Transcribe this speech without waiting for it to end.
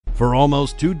For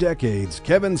almost 2 decades,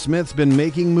 Kevin Smith's been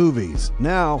making movies.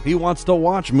 Now he wants to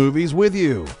watch movies with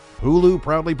you. Hulu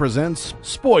proudly presents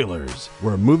Spoilers,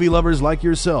 where movie lovers like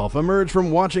yourself emerge from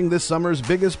watching this summer's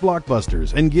biggest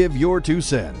blockbusters and give your 2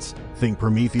 cents. Think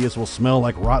Prometheus will smell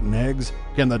like rotten eggs?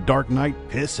 Can The Dark Knight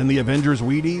piss in the Avengers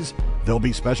Wheaties? There'll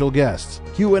be special guests,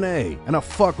 Q&A, and a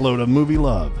fuckload of movie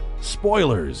love.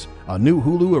 Spoilers, a new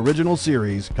Hulu original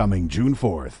series coming June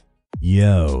 4th.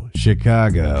 Yo,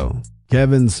 Chicago.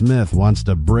 Kevin Smith wants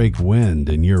to break wind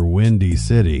in your windy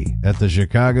city at the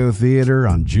Chicago Theater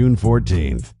on June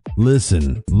 14th.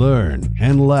 Listen, learn,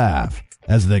 and laugh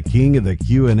as the king of the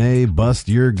Q&A busts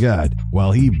your gut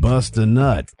while he busts a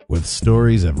nut with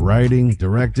stories of writing,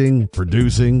 directing,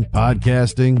 producing,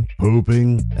 podcasting,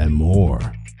 pooping, and more.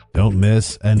 Don't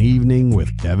miss An Evening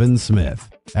with Kevin Smith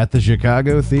at the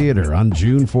Chicago Theater on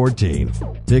June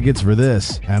 14th. Tickets for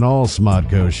this and all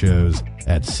Smodco shows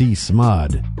at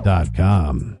csmod.com.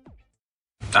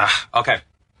 Okay.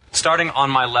 Starting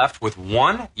on my left with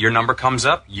 1, your number comes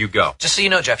up, you go. Just so you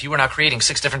know, Jeff, you were now creating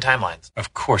 6 different timelines.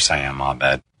 Of course I am,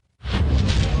 Abed.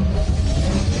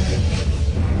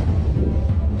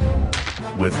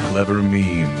 With clever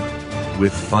meme,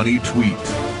 with funny tweet,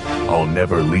 I'll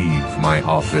never leave my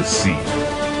office seat.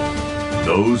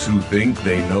 Those who think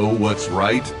they know what's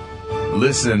right,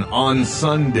 listen on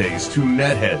Sundays to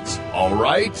Netheads, all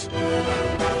right?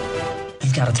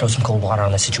 You've got to throw some cold water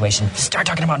on this situation. Start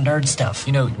talking about nerd stuff.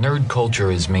 You know, nerd culture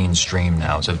is mainstream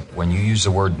now, so when you use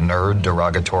the word nerd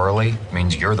derogatorily, it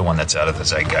means you're the one that's out of the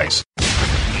zeitgeist.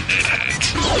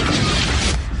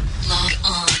 Log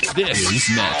on. This is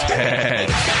Nethead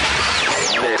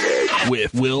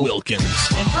with Will Wilkins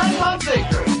and Frank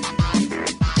Hunsaker.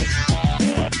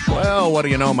 Well, what do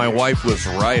you know? My wife was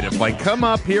right. If I come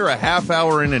up here a half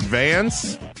hour in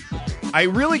advance, I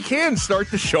really can start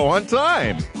the show on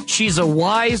time. She's a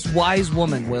wise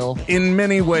woman, Will. In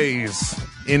many ways,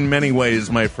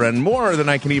 my friend. More than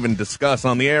I can even discuss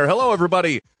on the air. Hello,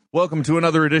 everybody. Welcome to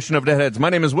another edition of Netheads. My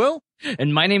name is Will.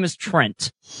 And my name is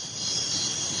Trent.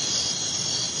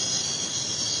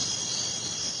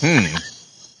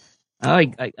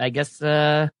 I guess,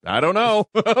 I don't know.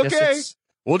 Okay.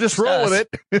 We'll just roll with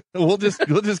it. We'll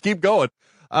just keep going.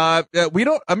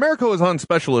 America is on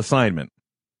special assignment.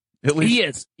 At least he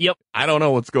is. Yep. I don't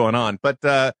know what's going on, but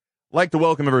like to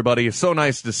welcome everybody. It's so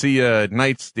nice to see you.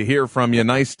 Nice to hear from you.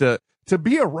 Nice to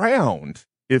be around,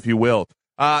 if you will.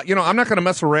 I'm not going to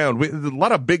mess around. A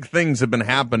lot of big things have been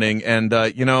happening, and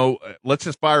let's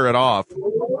just fire it off.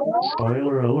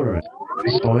 Spoiler alert.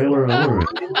 Spoiler alert.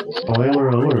 Spoiler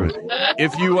alert.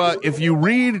 If you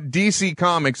read DC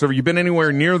Comics or you've been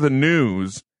anywhere near the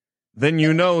news, then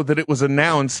you know that it was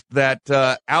announced that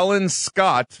Alan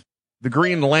Scott, the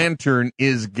Green Lantern,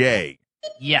 is gay.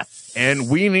 Yes. And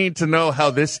we need to know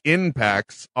how this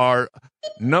impacts our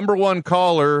number one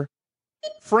caller,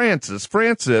 Francis.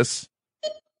 Francis,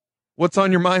 what's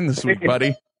on your mind this week,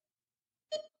 buddy?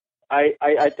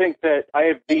 I think that I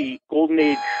have the Golden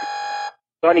Age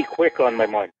Sonny Quick on my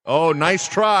mind. Oh, nice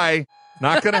try.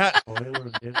 Not gonna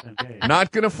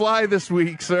not gonna fly this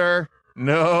week, sir.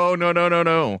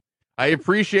 No. I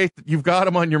appreciate that you've got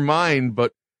him on your mind,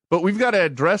 but we've got to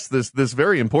address this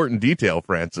very important detail,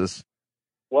 Francis.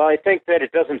 Well, I think that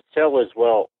it doesn't sell as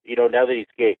well, now that he's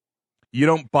gay. You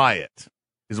don't buy it,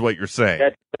 is what you're saying.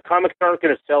 That the comics aren't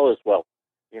going to sell as well.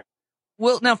 Yeah.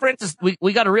 Well, now, Francis,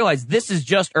 we got to realize this is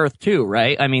just Earth 2,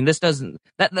 right? I mean, this doesn't.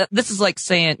 This is like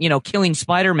saying, killing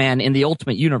Spider-Man in the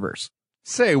Ultimate Universe.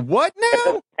 Say what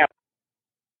now?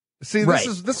 See, this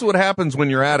is what happens when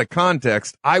you're out of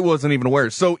context. I wasn't even aware.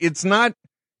 So it's not.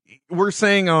 We're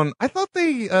saying I thought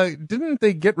they didn't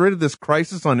they get rid of this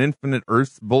Crisis on Infinite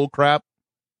Earths bullcrap?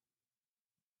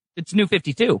 It's New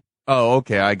 52. Oh,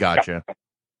 okay, I gotcha.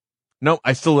 No,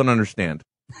 I still don't understand.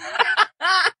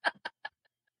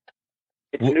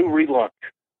 It's a new relaunch.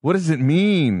 What does it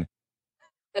mean?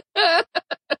 It's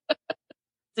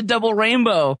a double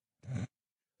rainbow.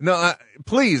 No,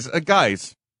 please,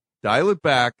 guys, dial it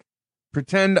back.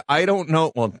 Pretend I don't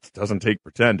know. Well, it doesn't take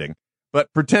pretending,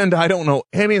 but pretend I don't know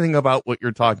anything about what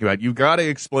you're talking about. You got to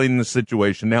explain the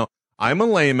situation. Now, I'm a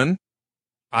layman.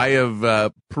 I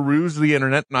have perused the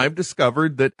internet, and I've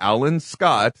discovered that Alan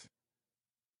Scott,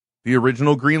 the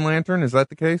original Green Lantern, is that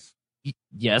the case?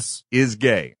 Yes. Is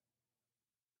gay.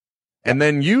 And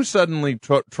then you suddenly,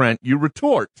 Trent, you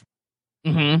retort.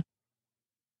 Mm-hmm.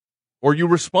 Or you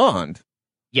respond.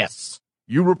 Yes.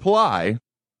 You reply.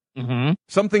 Mm-hmm.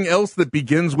 Something else that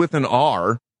begins with an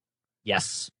R.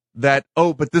 Yes. That,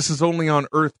 but this is only on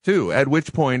Earth too. At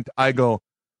which point I go,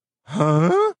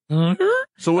 huh? Mm-hmm.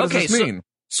 So what does this mean?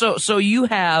 So you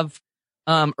have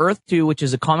Earth 2, which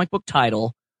is a comic book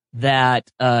title,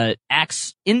 that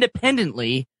acts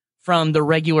independently from the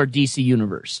regular DC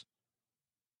universe.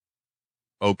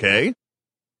 Okay.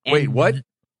 And Wait, what?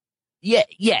 Yeah,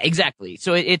 exactly.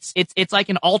 So it's like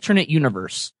an alternate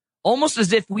universe, almost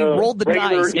as if we rolled the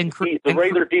dice and the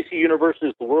regular DC universe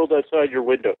is the world outside your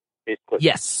window, basically.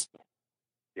 Yes.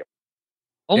 Yep.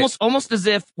 Almost as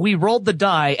if we rolled the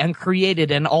die and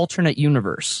created an alternate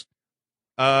universe.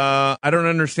 I don't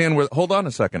understand where. Hold on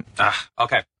a second.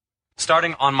 Okay.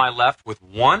 Starting on my left with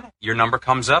 1, your number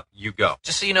comes up, you go.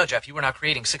 Just so you know, Jeff, you were now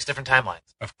creating 6 different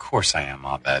timelines. Of course I am,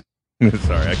 Abed.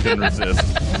 Sorry, I couldn't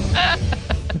resist.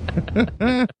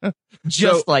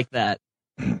 Just like that.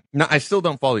 No, I still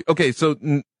don't follow you. Okay, so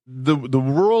the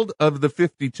world of the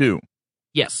 52.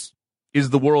 Yes.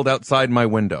 Is the world outside my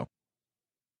window?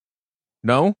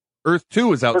 No? Earth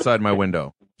 2 is outside my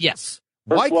window. Yes.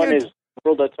 Why can't is the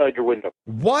world outside your window?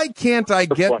 Why can't I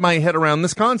get my head around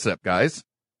this concept, guys?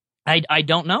 I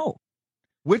don't know.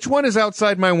 Which one is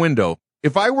outside my window?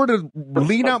 If I were to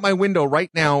lean out my window right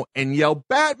now and yell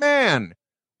Batman,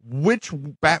 which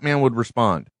Batman would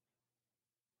respond?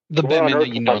 The Batman that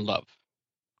you know and love.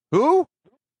 Who?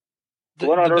 The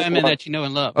Batman that you know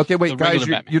and love. Okay, wait, guys,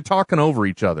 you're talking over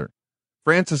each other.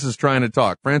 Francis is trying to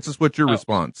talk. Francis, what's your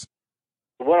response?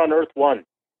 The one on Earth 1.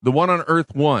 The one on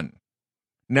Earth 1.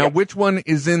 Now, which one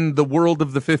is in the world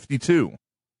of the 52?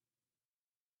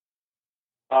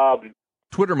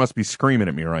 Twitter must be screaming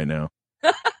at me right now.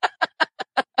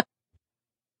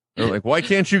 They're like, why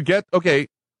can't you get... Okay.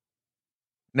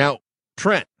 Now,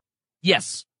 Trent.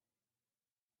 Yes.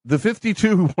 The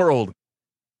 52 world,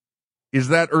 is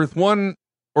that Earth 1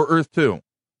 or Earth 2?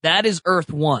 That is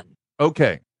Earth 1.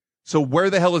 Okay. So where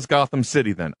the hell is Gotham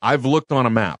City then? I've looked on a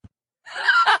map.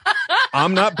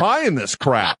 I'm not buying this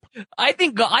crap. I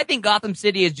think Gotham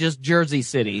City is just Jersey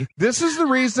City. This is the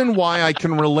reason why I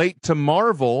can relate to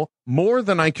Marvel more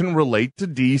than I can relate to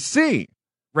DC.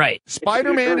 Right.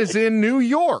 Spider-Man is in New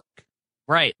York.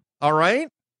 Right. All right?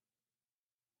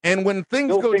 And when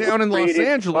things go down in Los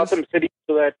Angeles... Gotham City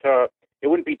so that it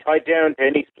wouldn't be tied down to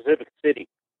any specific city.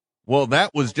 Well,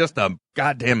 that was just a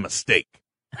goddamn mistake.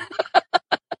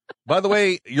 By the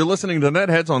way, you're listening to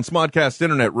Netheads on Smodcast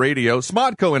Internet Radio,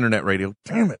 Smodco Internet Radio.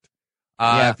 Damn it.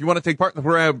 If you want to take part in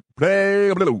the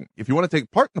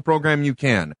program, you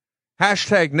can.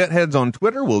 Hashtag Netheads on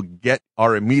Twitter will get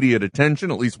our immediate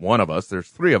attention, at least one of us. There's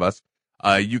 3 of us.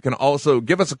 You can also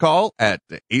give us a call at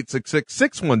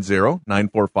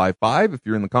 866-610-9455 if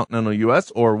you're in the continental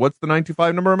U.S. Or what's the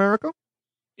 925 number, America?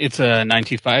 It's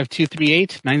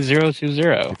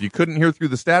 925-238-9020. If you couldn't hear through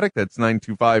the static, that's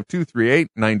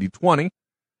 925-238-9020.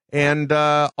 And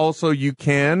also you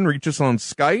can reach us on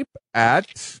Skype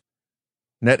at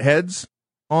Netheads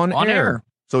on air.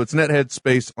 So it's Netheads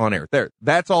space on air. There,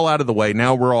 that's all out of the way.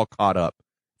 Now we're all caught up.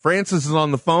 Francis is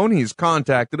on the phone. He's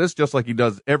contacted us just like he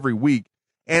does every week.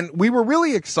 And we were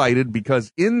really excited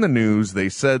because in the news, they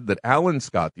said that Alan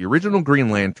Scott, the original Green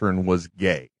Lantern, was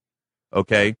gay.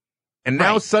 Okay. And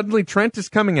now suddenly Trent is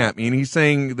coming at me and he's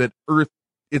saying that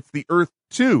it's the Earth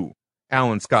 2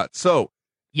 Alan Scott. So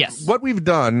yes, what we've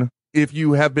done, if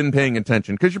you have been paying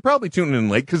attention, because you're probably tuning in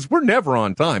late because we're never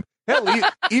on time. Hell,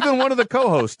 even one of the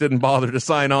co-hosts didn't bother to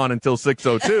sign on until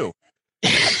 6:02.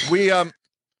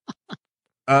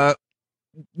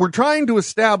 We're trying to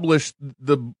establish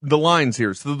the lines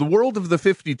here. So the world of the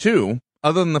 52,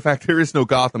 other than the fact there is no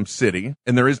Gotham City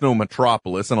and there is no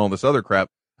Metropolis and all this other crap,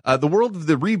 the world of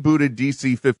the rebooted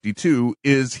DC 52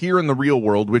 is here in the real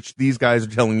world, which these guys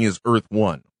are telling you is Earth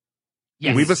 1.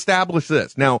 Yes. We've established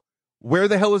this. Now, where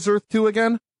the hell is Earth 2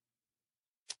 again?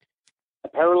 A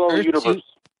parallel universe.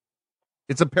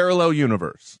 It's a parallel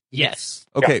universe. Yes.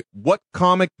 Okay, what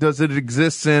comic does it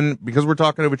exist in? Because we're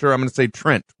talking over here, I'm going to say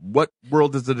Trent. What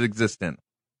world does it exist in?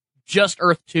 Just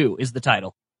Earth 2 is the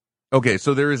title. Okay,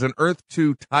 so there is an Earth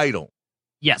 2 title.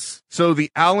 Yes. So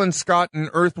the Alan Scott in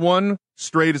Earth 1,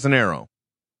 straight as an arrow.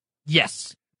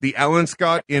 Yes. The Alan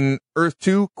Scott in Earth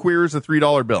 2, queer as a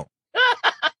 $3 bill.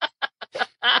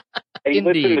 And he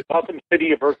lives in the Gotham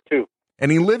City of Earth 2.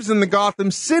 And he lives in the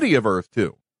Gotham City of Earth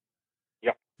 2.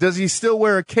 Yeah. Does he still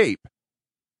wear a cape?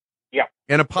 Yeah.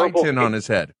 And a pie tin on his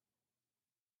head?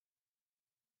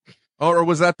 Or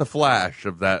was that the Flash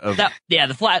of that? The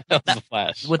Flash. That was the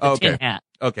Flash. With the tin hat.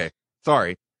 Okay.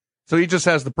 Sorry. So he just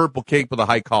has the purple cape with a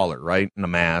high collar, right? And a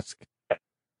mask,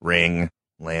 ring,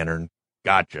 lantern.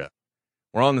 Gotcha.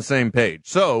 We're on the same page.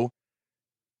 So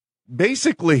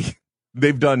basically,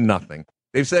 they've done nothing.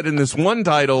 They've said in this one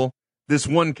title, this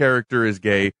one character is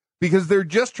gay because they're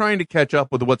just trying to catch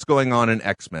up with what's going on in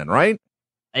X-Men, right?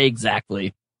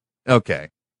 Exactly. Okay.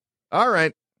 All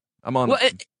right. I'm on. Well,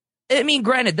 I mean,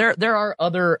 granted, there are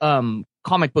other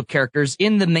comic book characters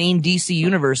in the main DC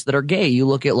universe that are gay. You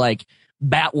look at like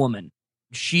Batwoman.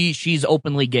 She's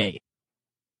openly gay.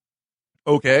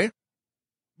 Okay.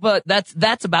 But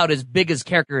that's about as big as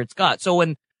character it's got. So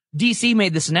when DC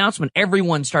made this announcement,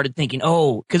 everyone started thinking,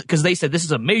 because they said this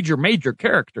is a major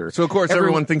character. So of course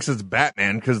everyone thinks it's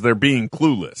Batman because they're being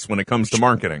clueless when it comes to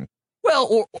marketing.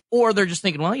 Well, or they're just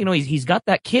thinking, well, he's got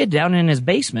that kid down in his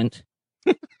basement.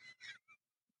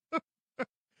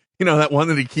 That one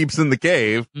that he keeps in the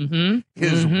cave. Mm-hmm.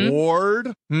 His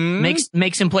ward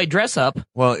makes him play dress up.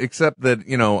 Well, except that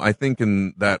I think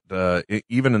in that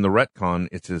even in the retcon,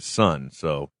 it's his son.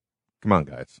 So, come on,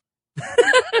 guys.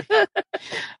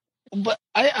 But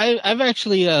I've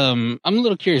actually I'm a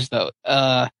little curious though.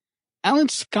 Alan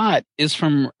Scott is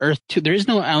from Earth 2. There is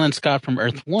no Alan Scott from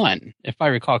Earth 1, if I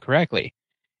recall correctly.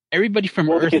 Everybody from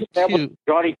Earth 2.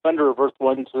 Johnny Thunder of Earth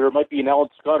 1, so there might be an Alan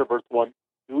Scott of Earth 1.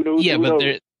 Who knows? Yeah,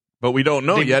 but we don't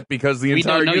know yet because the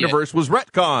entire universe was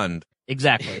retconned.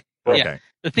 Exactly. Okay. Yeah.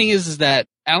 The thing is that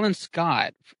Alan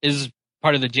Scott is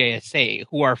part of the JSA,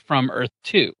 who are from Earth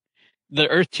 2. The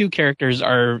Earth 2 characters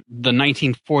are the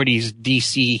 1940s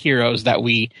DC heroes that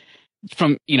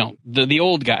from the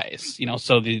old guys.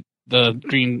 So the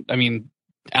green. I mean,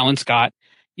 Alan Scott.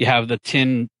 You have the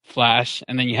Tin Flash,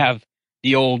 and then you have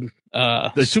the old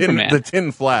Superman. The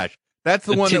Tin Flash. That's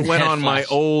the one that went on my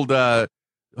old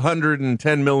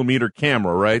 110 millimeter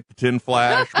camera, right? The Tin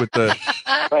Flash with the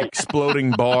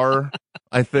exploding bar,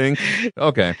 I think.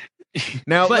 Okay.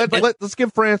 Now let's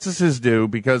give Francis his due,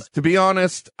 because to be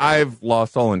honest, I've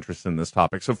lost all interest in this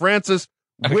topic. So Francis,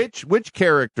 which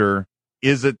character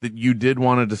is it that you did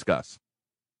want to discuss?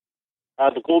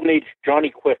 The Golden Age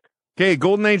Johnny Quick. Okay,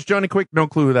 Golden Age Johnny Quick, no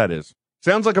clue who that is.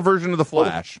 Sounds like a version of the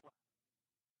Flash.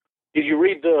 Did you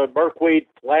read the Mark Waid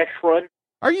Flash run?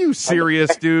 Are you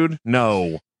serious, dude?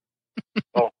 No.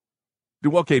 Oh.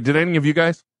 Okay, did any of you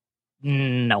guys?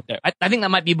 No. I think that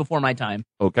might be before my time.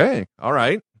 Okay, all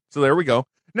right. So there we go.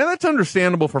 Now that's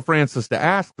understandable for Francis to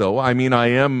ask, though. I mean,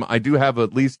 I do have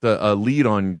at least a lead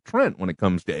on Trent when it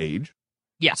comes to age.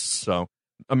 Yes. So,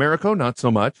 Americo, not so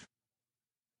much.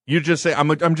 You just say,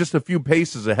 I'm just a few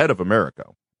paces ahead of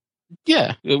Americo.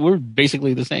 Yeah, we're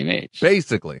basically the same age.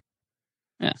 Basically.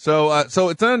 Yeah. So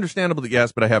it's understandable that you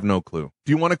asked, but I have no clue.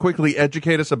 Do you want to quickly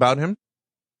educate us about him?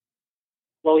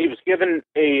 Well, he was given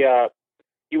a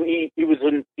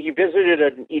he visited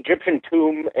an Egyptian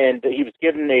tomb, and he was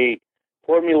given a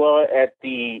formula at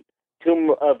the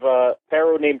tomb of a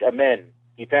pharaoh named Amen.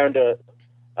 He found a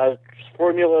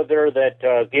formula there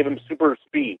that gave him super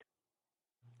speed.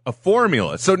 A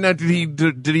formula. So now, did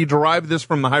he derive this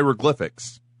from the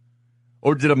hieroglyphics,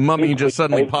 or did a mummy just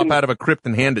suddenly pop out of a crypt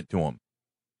and hand it to him?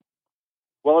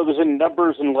 Well, it was in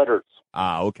numbers and letters.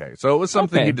 Ah, okay. So it was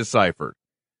something he deciphered.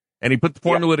 And he put the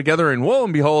formula together, and lo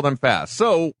and behold, I'm fast.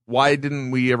 So why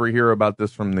didn't we ever hear about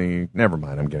this from the... Never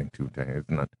mind, I'm getting too... It's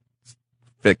not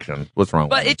fiction. What's wrong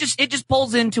with it? It just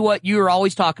pulls into what you were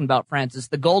always talking about, Francis.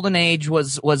 The Golden Age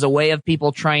was a way of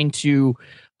people trying to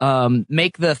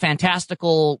make the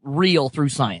fantastical real through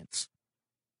science.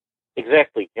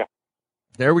 Exactly, yeah.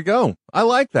 There we go. I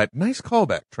like that. Nice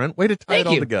callback, Trent. Way to tie it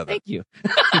all together. Thank you.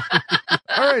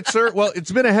 All right, sir. Well,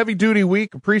 it's been a heavy-duty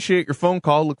week. Appreciate your phone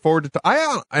call. Look forward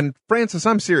to... and Francis,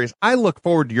 I'm serious. I look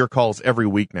forward to your calls every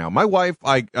week now. My wife,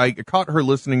 I caught her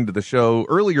listening to the show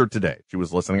earlier today. She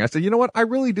was listening. I said, you know what? I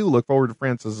really do look forward to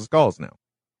Francis's calls now.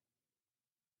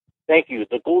 Thank you.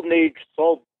 The Golden Age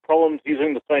solved problems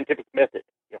using the scientific method.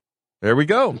 Yeah. There we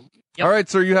go. Yep. All right,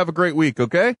 sir. You have a great week,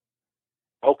 okay?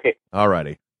 Okay. All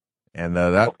righty. And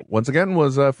that, once again,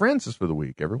 was Francis for the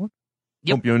week, everyone.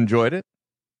 Yep. Hope you enjoyed it.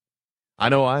 I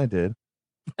know I did.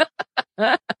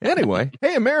 Anyway,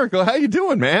 hey, Americo, how you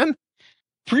doing, man?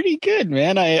 Pretty good,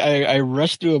 man. I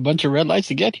rushed through a bunch of red lights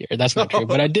to get here. That's not true,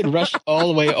 but I did rush all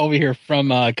the way over here from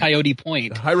Coyote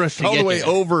Point. I rushed all the way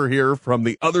over here from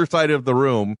the other side of the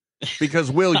room because,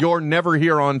 Will, you're never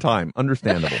here on time.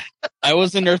 Understandable. I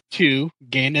was in Earth 2,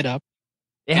 gained it up.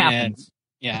 It happens.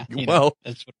 Yeah. Well,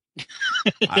 that's what...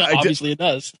 Obviously, it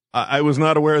does. I was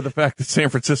not aware of the fact that San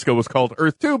Francisco was called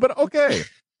Earth 2, but okay.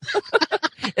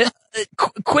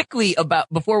 Quickly,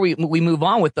 before we move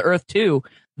on with the Earth 2,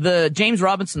 the James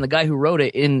Robinson, the guy who wrote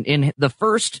it, in the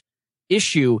first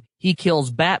issue, he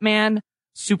kills Batman,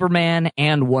 Superman,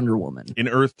 and Wonder Woman. In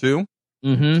Earth 2?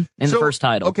 Mm-hmm. In the first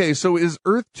title. Okay, so is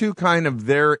Earth 2 kind of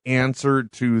their answer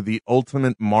to the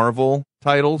Ultimate Marvel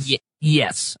titles?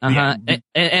 Yes. Uh-huh.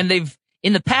 And they've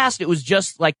in the past, it was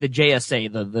just like the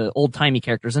JSA, the old timey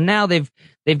characters, and now they've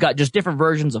got just different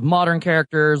versions of modern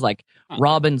characters, like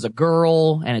Robin's a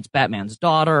girl and it's Batman's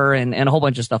daughter, and a whole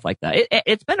bunch of stuff like that.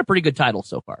 It's been a pretty good title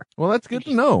so far. Well, that's good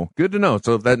to know. Good to know.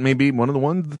 So that may be one of the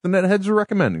ones that the netheads are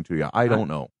recommending to you. I don't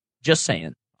know. Just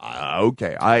saying.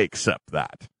 Okay, I accept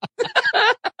that.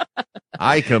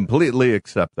 I completely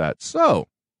accept that. So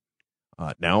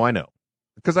now I know.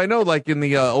 Because I know, like, in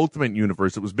the Ultimate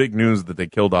Universe, it was big news that they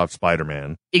killed off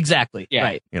Spider-Man. Exactly. Yeah.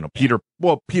 Right. You know,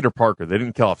 Peter Parker. They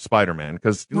didn't kill off Spider-Man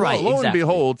because, lo and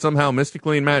behold, somehow,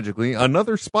 mystically and magically,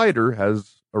 another spider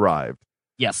has arrived.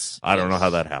 Yes. I don't know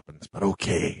how that happens, but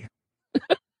okay.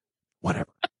 Whatever.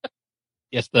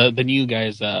 Yes, the new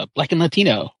guy's Black and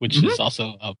Latino, which is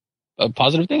also a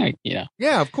positive thing.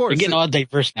 Yeah, of course. We're getting all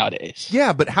diverse nowadays.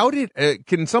 Yeah, but how did?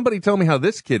 Can somebody tell me how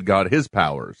this kid got his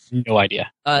powers? No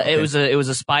idea. Okay. It was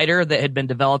a spider that had been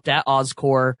developed at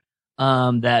Oscorp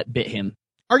that bit him.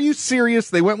 Are you serious?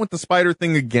 They went with the spider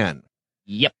thing again.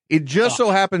 Yep. It just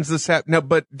so happens this happened. No,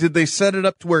 but did they set it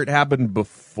up to where it happened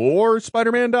before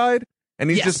Spider-Man died? And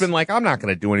he's just been like, I'm not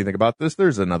going to do anything about this.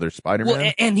 There's another Spider-Man.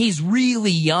 Well, and he's really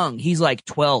young. He's like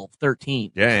 12,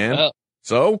 13. Yeah, and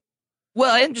so?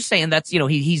 Well, I'm just saying that's,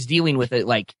 he's dealing with it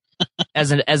like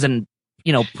as an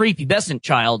prepubescent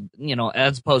child,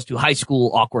 as opposed to high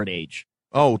school awkward age.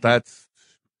 Oh,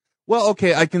 well,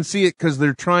 okay. I can see it because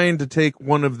they're trying to take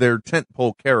one of their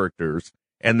tentpole characters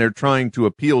and they're trying to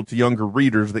appeal to younger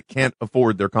readers that can't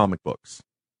afford their comic books.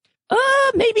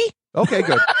 Maybe. Okay,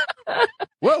 good.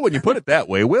 Well, when you put it that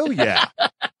way, well, yeah,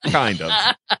 kind of.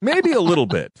 Maybe a little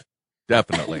bit.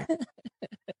 Definitely.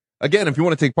 Again, if you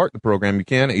want to take part in the program, you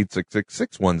can,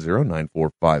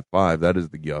 866-610-9455. That is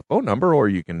the phone number, or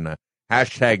you can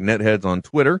hashtag netheads on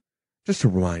Twitter, just to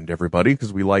remind everybody,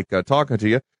 because we like talking to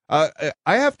you. I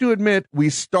have to admit, we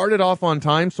started off on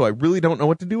time, so I really don't know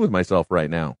what to do with myself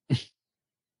right now.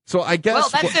 So I guess... Well,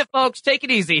 that's it, folks. Take it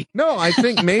easy. No, I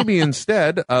think maybe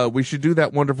instead we should do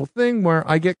that wonderful thing where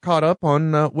I get caught up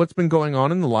on what's been going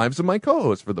on in the lives of my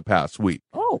co-hosts for the past week.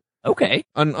 Oh. Okay.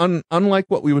 Unlike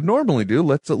what we would normally do,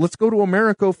 let's go to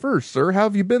Americo first, sir. How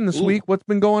have you been this week? What's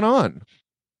been going on?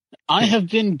 I have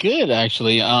been good,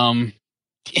 actually.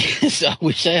 So I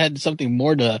wish I had something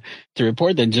more to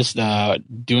report than just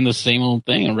doing the same old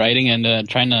thing and writing and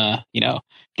trying to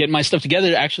get my stuff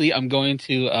together. Actually, I'm going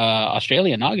to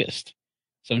Australia in August,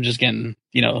 so I'm just getting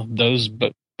those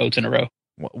boats in a row.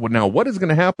 Well, now what is going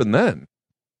to happen then?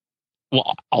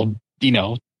 Well, I'll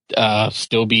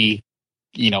still be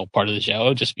part of the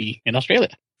show, just be in Australia.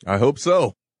 I hope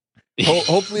so.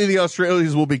 Hopefully the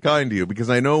Australians will be kind to you, because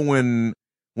I know when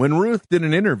Ruth did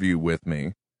an interview with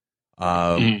me,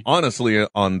 honestly,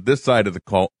 on this side of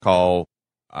the call,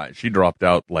 she dropped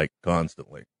out like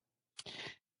constantly,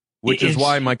 which is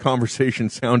why my conversation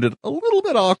sounded a little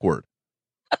bit awkward.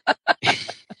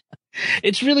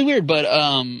 It's really weird, but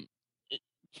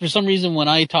for some reason, when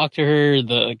I talk to her,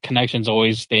 the connection's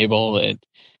always stable. I don't know.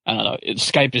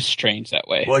 Skype is strange that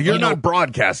way. Well, you're not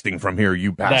broadcasting from here,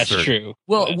 you bastard. That's true.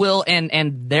 Well, Will,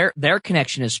 and their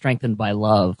connection is strengthened by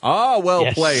love. Oh, well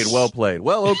played.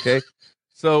 Well, okay.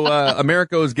 So,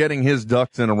 Americo is getting his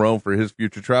ducks in a row for his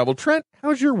future travel. Trent,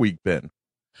 how's your week been?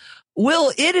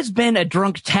 Will, it has been a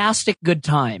drunktastic good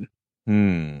time.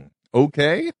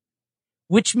 Okay.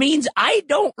 Which means I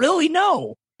don't really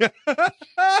know.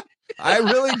 I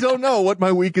really don't know what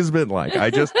my week has been like.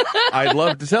 I'd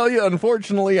love to tell you.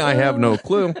 Unfortunately, I have no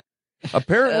clue.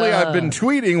 Apparently, I've been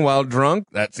tweeting while drunk.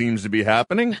 That seems to be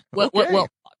happening. Well,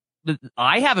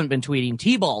 I haven't been tweeting.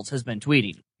 T-Balls has been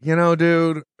tweeting.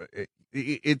 Dude,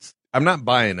 I'm not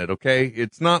buying it, okay?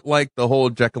 It's not like the whole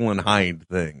Jekyll and Hyde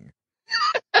thing.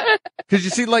 Because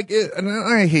you see, and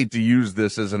I hate to use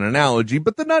this as an analogy,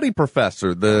 but the Nutty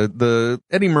Professor, the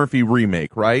Eddie Murphy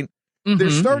remake, right?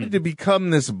 There started to become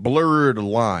this blurred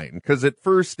line, because at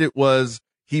first it was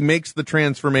he makes the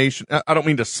transformation. I don't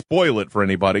mean to spoil it for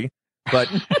anybody, but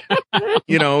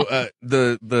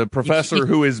the professor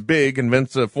who is big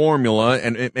invents a formula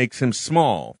and it makes him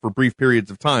small for brief periods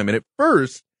of time. And at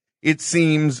first it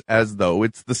seems as though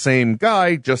it's the same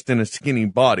guy, just in a skinny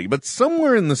body. But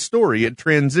somewhere in the story, it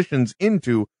transitions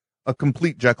into a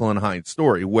complete Jekyll and Hyde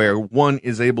story where one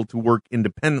is able to work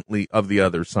independently of the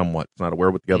other somewhat. It's not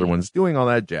aware what the other one's doing, all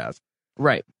that jazz.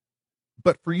 Right.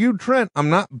 But for you, Trent, I'm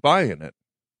not buying it.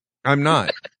 I'm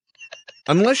not.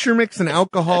 Unless you're mixing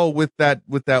alcohol with that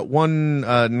one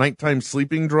nighttime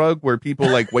sleeping drug where people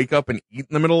wake up and eat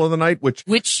in the middle of the night,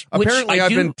 which apparently I've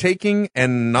been taking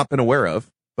and not been aware of.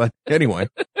 But anyway,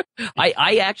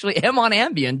 I actually am on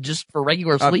Ambien just for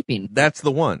regular sleeping. That's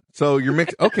the one. So you're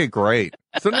mixing. Okay, great.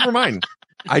 So never mind.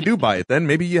 I do buy it then.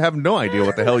 Maybe you have no idea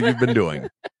what the hell you've been doing.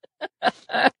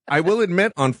 I will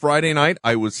admit, on Friday night,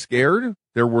 I was scared.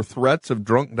 There were threats of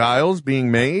drunk dials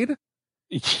being made.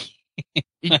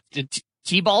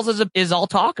 T-balls is all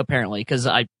talk, apparently, because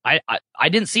I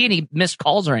didn't see any missed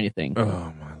calls or anything.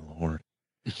 Oh, my Lord.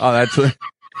 Oh, that's what...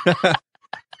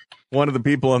 One of the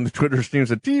people on the Twitter stream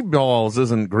said, T-balls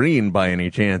isn't green by any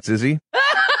chance, is he?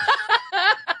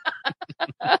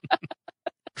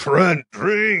 Trent,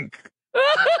 drink.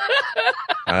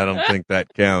 I don't think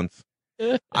that counts.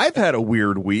 I've had a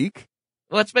weird week.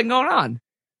 What's been going on?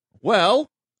 Well,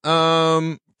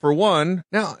 for one,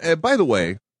 now, by the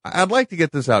way, I'd like to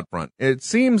get this out front. It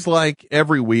seems like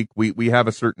every week we have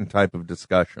a certain type of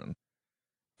discussion.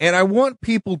 And I want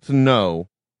people to know,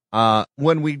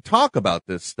 when we talk about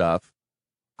this stuff,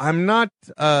 I'm not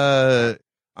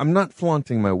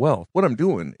flaunting my wealth. What I'm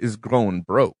doing is growing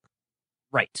broke.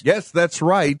 Right. Yes, that's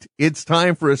right. It's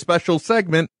time for a special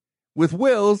segment with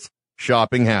Will's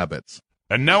shopping habits.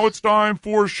 And now it's time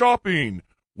for shopping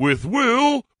with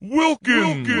Will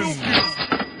Wilkins.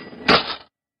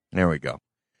 There we go.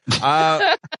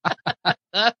 I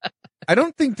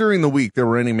don't think during the week there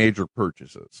were any major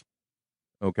purchases.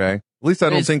 Okay. At least I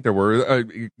don't think there were.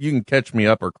 You can catch me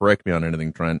up or correct me on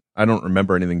anything, Trent. I don't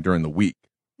remember anything during the week.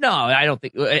 No, I don't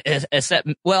think, except,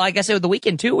 well, I guess the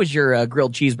weekend too was your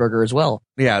grilled cheeseburger as well.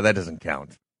 Yeah, that doesn't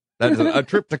count. That a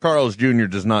trip to Carl's Jr.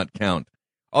 does not count.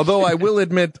 Although I will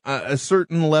admit a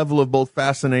certain level of both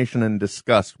fascination and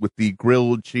disgust with the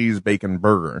grilled cheese bacon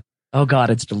burger. Oh God,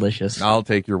 it's delicious. I'll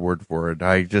take your word for it.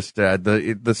 I just, the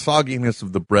sogginess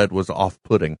of the bread was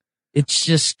off-putting. It's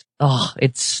just,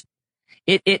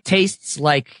 it tastes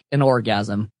like an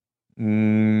orgasm.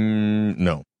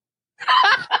 No.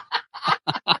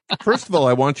 First of all,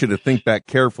 I want you to think back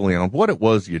carefully on what it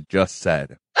was you just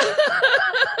said.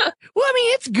 Well, I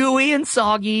mean, it's gooey and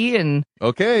soggy and...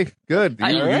 Okay, good.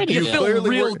 You feel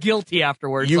real guilty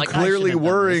afterwards. You like, clearly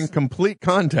were in complete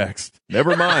context.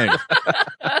 Never mind.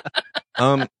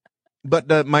 But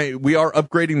we are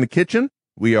upgrading the kitchen.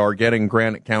 We are getting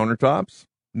granite countertops.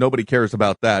 Nobody cares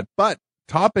about that. But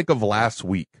topic of last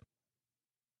week.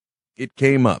 It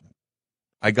came up.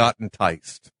 I got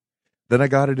enticed. Then I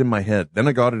got it in my head. Then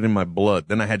I got it in my blood.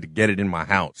 Then I had to get it in my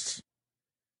house.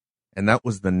 And that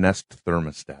was the Nest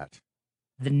thermostat.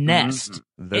 The Nest.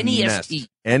 N-E-S-T.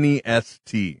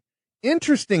 N-E-S-T.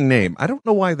 Interesting name. I don't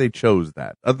know why they chose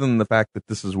that, other than the fact that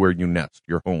this is where you nest,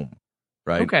 your home,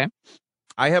 right? Okay.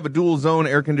 I have a dual zone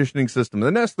air conditioning system.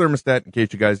 The Nest thermostat, in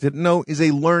case you guys didn't know, is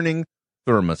a learning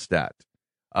thermostat.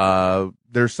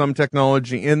 There's some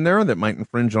technology in there that might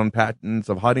infringe on patents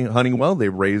of Honeywell. They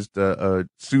raised a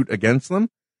suit against them.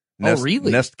 Nest,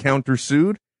 really? Nest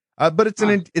countersued. But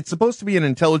it's supposed to be an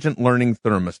intelligent learning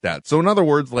thermostat. So in other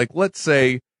words, like, let's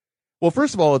say, well,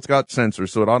 first of all, it's got sensors,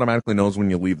 so it automatically knows when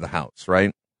you leave the house,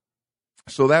 right?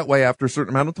 So that way, after a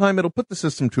certain amount of time, it'll put the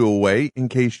system to away in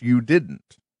case you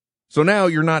didn't. So now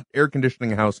you're not air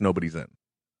conditioning a house nobody's in.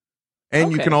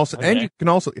 And you can also,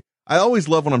 I always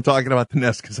love when I'm talking about the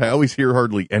Nest because I always hear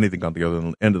hardly anything on the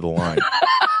other end of the line.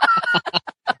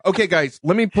 Okay, guys,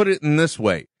 let me put it in this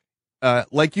way.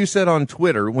 Like you said on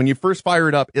Twitter, when you first fire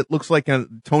it up, it looks like a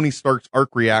Tony Stark's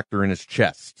arc reactor in his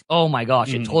chest. Oh my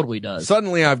gosh, it totally does.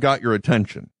 Suddenly I've got your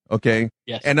attention. Okay.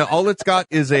 Yes. And all it's got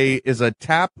is a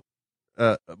tap,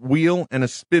 wheel and a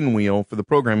spin wheel for the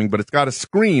programming, but it's got a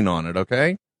screen on it.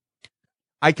 Okay.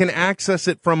 I can access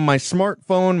it from my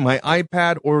smartphone, my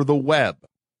iPad, or the web.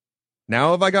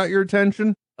 Now have I got your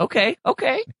attention? Okay.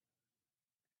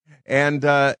 And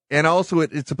also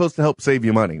it's supposed to help save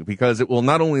you money because it will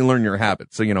not only learn your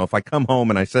habits. So, if I come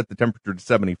home and I set the temperature to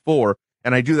 74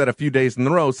 and I do that a few days in a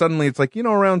row, suddenly it's like,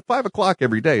 around 5 o'clock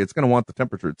every day, it's going to want the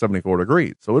temperature at 74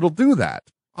 degrees. So it'll do that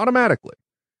automatically.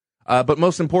 But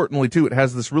most importantly too, it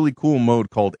has this really cool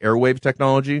mode called airwave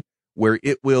technology where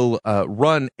it will,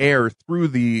 run air through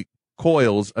the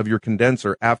coils of your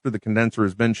condenser after the condenser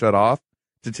has been shut off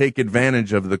to take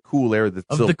advantage of the cool air that's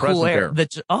still present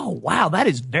there. Oh, wow. That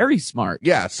is very smart.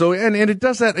 Yeah. So, and it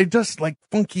does that. It does like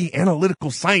funky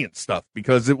analytical science stuff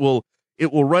because it will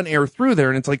run air through there.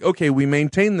 And it's like, okay, we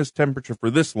maintain this temperature for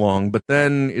this long, but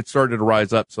then it started to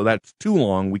rise up. So that's too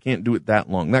long. We can't do it that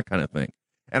long, that kind of thing.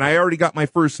 And I already got my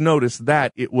first notice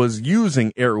that it was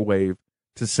using airwave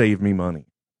to save me money.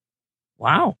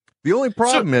 Wow. The only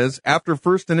problem is after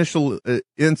first initial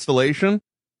installation,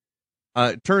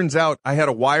 it turns out I had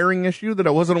a wiring issue that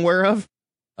I wasn't aware of.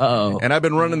 Uh-oh. And I've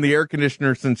been running the air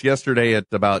conditioner since yesterday at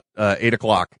about 8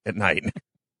 o'clock at night.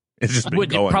 It's just been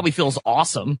going. It probably feels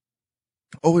awesome.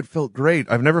 Oh, it felt great.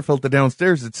 I've never felt it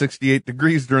downstairs at 68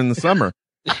 degrees during the summer.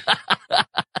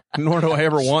 Nor do I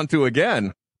ever want to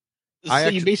again.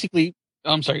 You basically.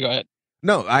 I'm sorry. Go ahead.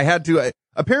 No, I had to.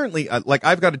 Apparently, like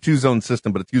I've got a 2-zone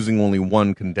system, but it's using only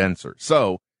one condenser.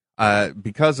 So,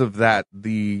 because of that,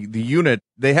 the unit,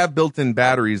 they have built-in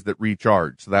batteries that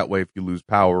recharge. So that way, if you lose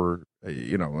power,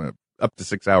 up to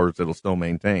 6 hours, it'll still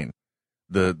maintain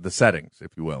the settings,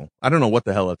 if you will. I don't know what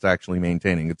the hell it's actually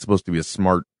maintaining. It's supposed to be a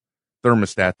smart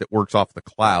thermostat that works off the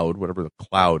cloud, whatever the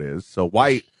cloud is. So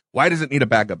why does it need a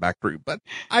backup battery? But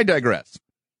I digress.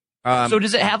 So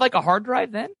does it have like a hard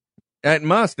drive then? It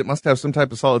must have some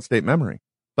type of solid state memory.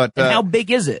 But and how big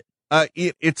is it?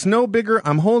 It's no bigger.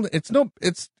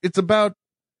 It's about,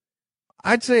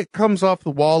 I'd say it comes off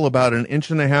the wall about 1.5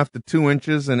 inches to 2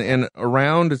 inches, and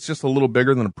around it's just a little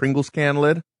bigger than a Pringles can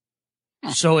lid.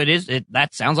 So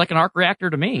that sounds like an arc reactor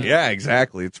to me. Yeah,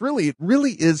 exactly. It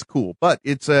really is cool, but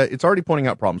it's already pointing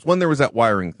out problems. One, there was that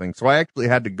wiring thing. So I actually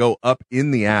had to go up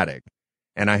in the attic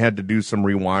and I had to do some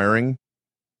rewiring,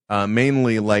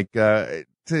 mainly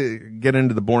to get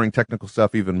into the boring technical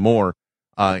stuff even more.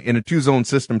 In a 2-zone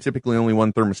system, typically only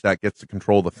one thermostat gets to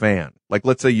control the fan. Like,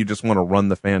 let's say you just want to run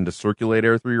the fan to circulate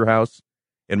air through your house.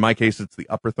 In my case, it's the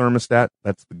upper thermostat.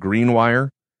 That's the green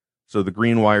wire. So the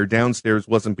green wire downstairs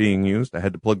wasn't being used. I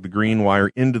had to plug the green wire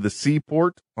into the C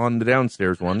port on the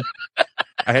downstairs one.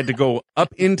 I had to go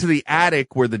up into the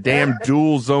attic where the damn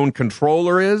dual zone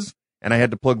controller is, and I had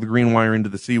to plug the green wire into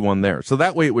the C one there. So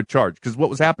that way it would charge. Because what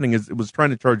was happening is it was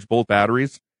trying to charge both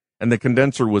batteries, and the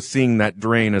condenser was seeing that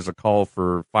drain as a call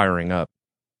for firing up.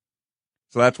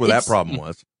 So that's where that problem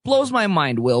was. Blows my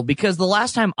mind, Will, because the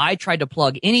last time I tried to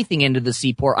plug anything into the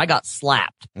C port, I got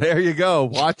slapped. There you go.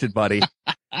 Watch it, buddy.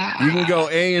 You can go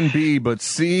A and B, but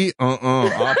C,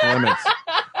 off limits.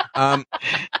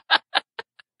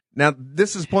 Now,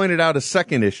 this has pointed out a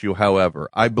second issue, however.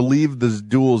 I believe this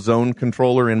dual zone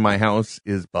controller in my house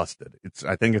is busted.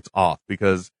 I think it's off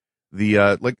because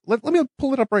let me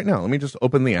pull it up right now. Let me just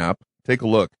open the app, take a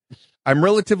look. I'm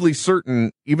relatively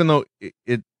certain, even though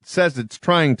it says it's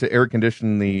trying to air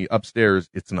condition the upstairs,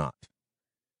 it's not.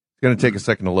 It's going to take a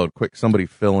second to load. Quick, somebody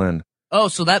fill in. Oh,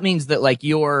 so that means that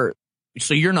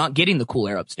you're not getting the cool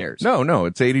air upstairs. No,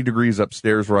 it's 80 degrees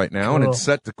upstairs right now, and it's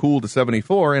set to cool to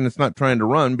 74, and it's not trying to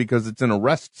run because it's in a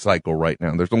rest cycle right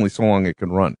now. There's only so long it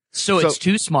can run. So it's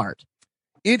too smart.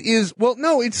 It is, well,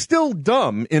 no, it's still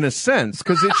dumb in a sense,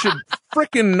 because it should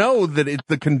frickin' know that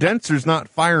the condenser's not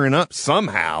firing up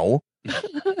somehow.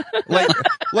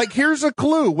 Like here's a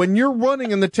clue. When you're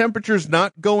running and the temperature's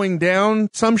not going down,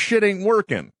 some shit ain't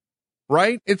working.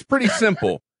 Right? It's pretty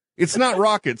simple. It's not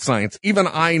rocket science. Even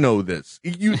I know this.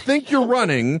 You think you're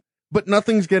running, but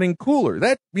nothing's getting cooler.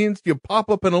 That means you pop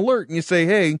up an alert and you say,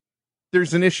 hey,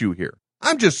 there's an issue here.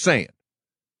 I'm just saying.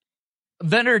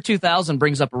 Vendor 2000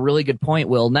 brings up a really good point,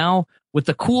 Will. Now, with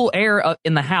the cool air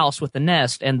in the house with the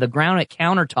Nest and the granite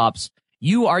countertops,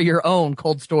 you are your own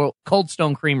Cold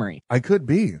Stone Creamery. I could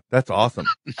be. That's awesome.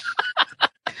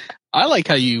 I like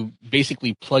how you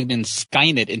basically plugged in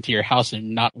Skynet into your house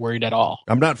and not worried at all.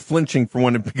 I'm not flinching for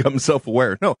when it becomes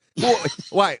self-aware. No.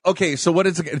 Why? Okay, so what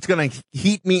is it? It's going to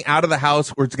heat me out of the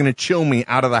house or it's going to chill me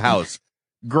out of the house.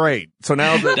 Great. So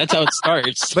now that's how it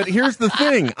starts. But here's the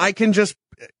thing.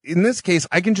 In this case,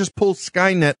 I can just pull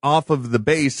Skynet off of the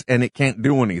base and it can't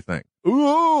do anything.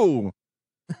 Ooh.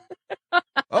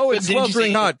 Oh, it's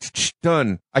sweltering hot.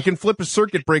 Done. I can flip a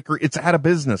circuit breaker. It's out of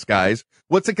business, guys.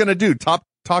 What's it going to do? Talk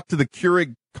to the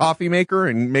Keurig coffee maker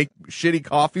and make shitty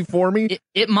coffee for me?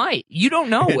 It might. You don't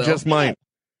know, Will. It just might.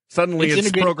 Suddenly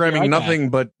it's programming nothing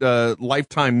but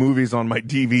Lifetime movies on my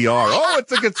DVR. Oh,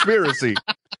 it's a conspiracy.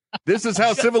 This is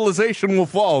how civilization will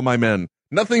fall, my men.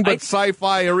 Nothing but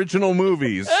sci-fi original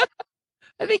movies.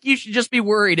 I think you should just be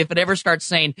worried if it ever starts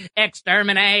saying,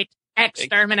 exterminate.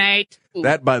 Exterminate.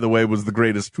 That, by the way, was the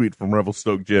greatest tweet from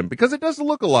Revelstoke Jim, because it does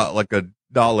look a lot like a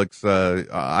Dalek's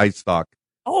eye stalk.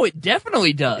 Oh, it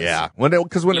definitely does. Yeah,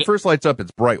 because when it first lights up,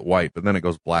 it's bright white, but then it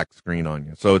goes black screen on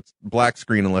you. So it's black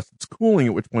screen unless it's cooling,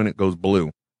 at which point it goes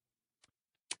blue.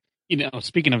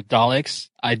 Speaking of Daleks,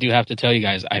 I do have to tell you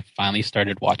guys, I finally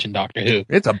started watching Doctor Who.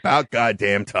 It's about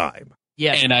goddamn time.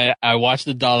 Yeah, and I watched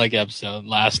the Dalek episode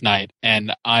last night,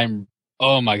 and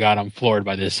oh my god, I'm floored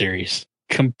by this series.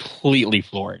 Completely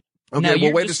floored. Okay,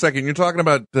 well, wait a second. You're talking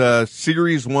about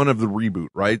series 1 of the reboot,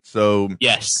 right? So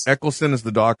yes, Eccleston is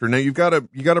the Doctor. Now you got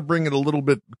to bring it a little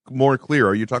bit more clear.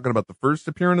 Are you talking about the first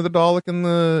appearance of the Dalek in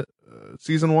the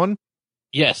season 1?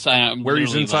 Yes, I am. Where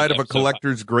he's inside of a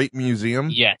collector's great museum.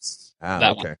 Yes,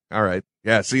 that okay, one. All right,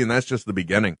 yeah. See, and that's just the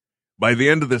beginning. By the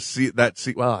end of this,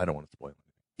 well, I don't want to spoil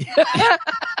it.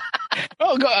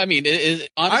 Oh, I mean,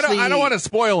 honestly, I don't want to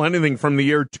spoil anything from the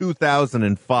year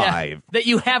 2005. that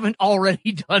you haven't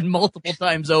already done multiple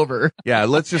times over. Yeah,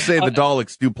 let's just say the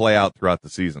Daleks do play out throughout the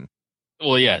season.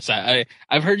 Well, yes,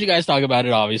 I've heard you guys talk about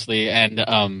it, obviously, and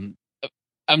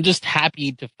I'm just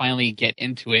happy to finally get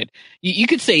into it. You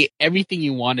could say everything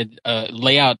you wanted,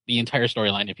 lay out the entire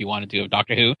storyline if you wanted to of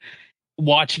Doctor Who.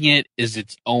 Watching it is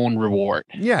its own reward.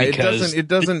 Yeah, it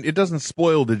doesn't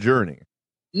spoil the journey.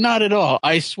 Not at all.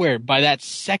 I swear. By that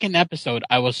second episode,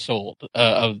 I was sold.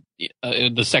 Of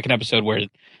the second episode where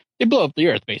they blow up the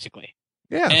Earth, basically.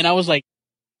 Yeah, and I was like,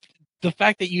 the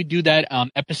fact that you do that on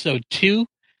episode 2,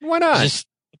 why not? Just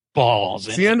balls.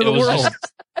 It's the end of the world.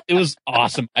 It was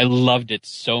awesome. I loved it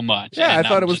so much. Yeah, I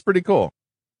thought it was pretty cool.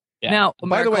 Yeah. Now,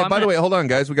 by the way, hold on,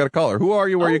 guys. We got a caller. Who are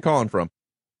you? Where are you calling from?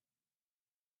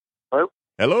 Hello?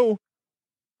 Hello?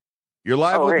 You're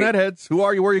live with hey. Netheads. Who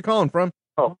are you? Where are you calling from?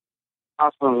 Oh,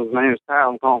 awesome. My name is Kyle.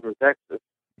 I'm calling from Texas.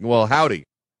 Well, howdy.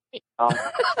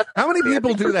 How many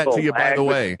people do that to you, by the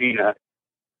way?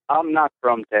 I'm not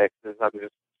from Texas. I'm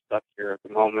just stuck here at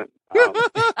the moment.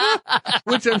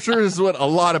 Which I'm sure is what a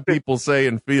lot of people say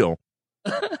and feel.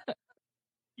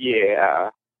 Yeah.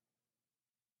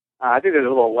 I think there's a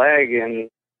little lag in,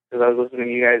 because I was listening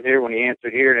to you guys here when you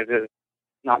answered here, and it is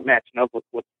not matching up with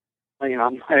what's playing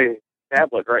on my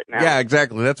tablet right now. Yeah,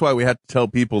 exactly. That's why we have to tell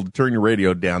people to turn your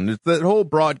radio down. It's that whole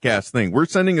broadcast thing. We're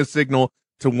sending a signal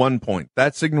to one point.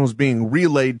 That signal is being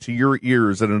relayed to your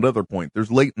ears at another point.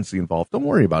 There's latency involved. Don't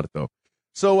worry about it, though.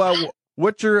 So,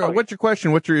 what's your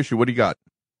question? What's your issue? What do you got?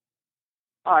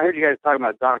 Oh, I heard you guys talking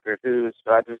about Doctor Who,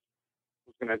 so I just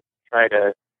was going to try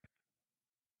to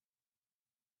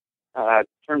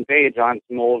turn page on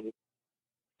some old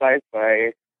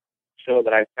sci-fi show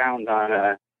that I found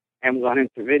on Amazon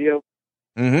Instant Video.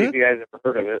 Mm-hmm. If you guys ever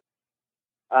heard of it.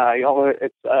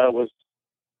 It was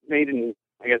made in,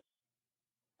 I guess,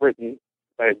 Britain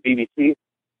by BBC.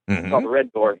 It's called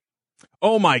Red Dwarf.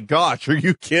 Oh my gosh, are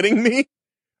you kidding me?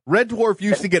 Red Dwarf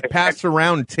used to get passed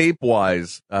around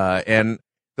tape-wise, and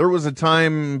there was a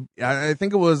time, I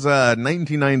think it was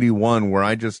 1991, where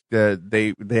I just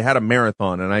they had a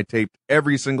marathon, and I taped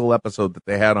every single episode that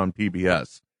they had on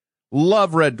PBS.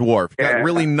 Love Red Dwarf. Got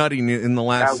really nutty in the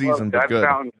last season, but good.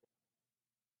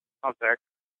 I'm sorry.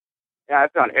 Yeah, I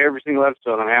found every single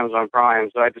episode on Amazon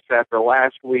Prime, so I just, after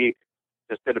last week,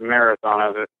 just did a marathon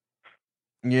of it.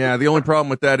 Yeah, the only problem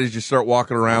with that is you start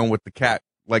walking around with the cat,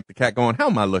 like the cat going, how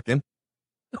am I looking?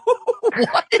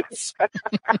 What?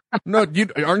 No,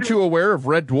 aren't you aware of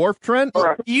Red Dwarf, Trent?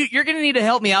 You're going to need to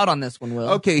help me out on this one, Will.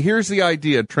 Okay, here's the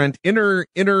idea, Trent.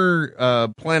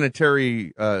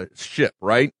 Planetary ship,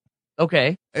 right?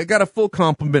 Okay. It got a full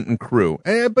complement and crew.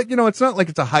 But, it's not like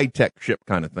it's a high-tech ship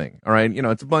kind of thing, all right?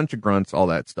 It's a bunch of grunts, all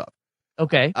that stuff.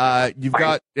 Okay. You've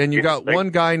got one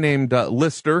guy named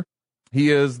Lister. He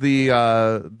is the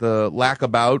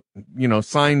lackabout,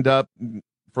 signed up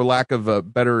for lack of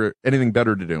anything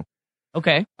better to do.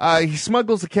 Okay. He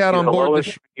smuggles a cat on board the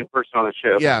ship. Person on the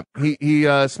ship. Yeah,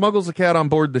 he smuggles a cat on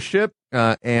board the ship,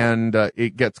 and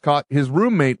it gets caught. His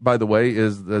roommate, by the way,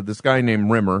 is this guy named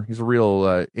Rimmer. He's a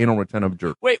real anal retentive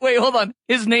jerk. Wait, hold on.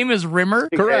 His name is Rimmer?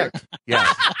 Correct.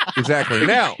 Yes, exactly.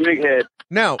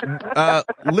 Now,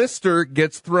 Lister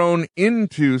gets thrown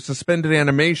into suspended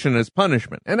animation as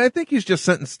punishment, and I think he's just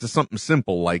sentenced to something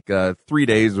simple like 3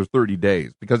 days or 30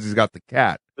 days because he's got the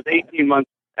cat. It was 18 months,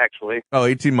 actually. Oh,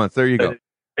 18 months. There you go.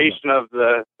 Of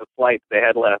the flight they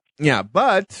had left. Yeah,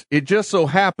 but it just so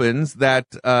happens that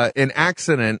an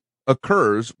accident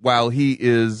occurs while he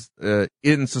is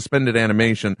in suspended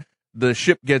animation. The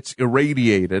ship gets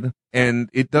irradiated, and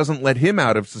it doesn't let him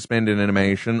out of suspended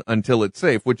animation until it's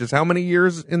safe, which is how many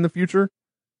years in the future?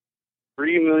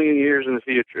 3 million years in the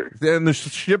future. And the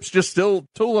ship's just still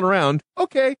tooling around.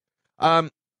 Okay. And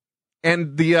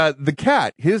the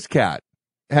cat, his cat,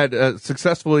 had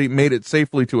successfully made it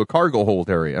safely to a cargo hold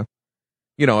area.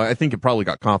 I think it probably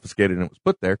got confiscated and it was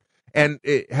put there. And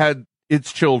it had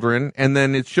its children and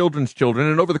then its children's children.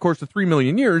 And over the course of 3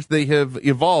 million years, they have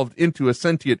evolved into a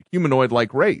sentient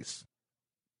humanoid-like race.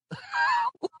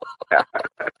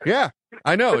 Yeah,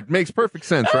 I know. It makes perfect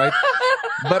sense, right?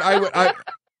 But I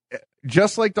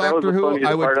just like Doctor Who,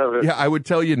 I would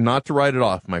tell you not to write it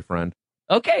off, my friend.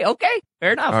 Okay.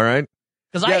 Fair enough. All right.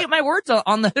 Because I ate my words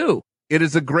on the Who. It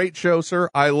is a great show, sir.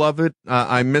 I love it.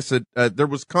 I miss it. There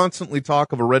was constantly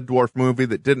talk of a Red Dwarf movie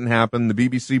that didn't happen. The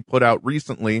BBC put out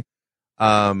recently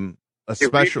a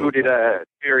special. It rebooted a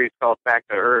series called Back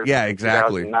to Earth. Yeah,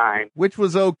 exactly. 2009. Which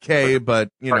was okay, but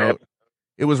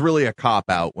it was really a cop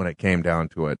out when it came down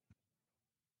to it.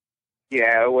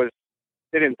 Yeah, it was.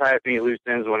 They didn't tie up any loose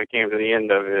ends when it came to the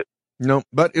end of it. No,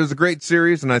 but it was a great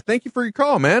series, and I thank you for your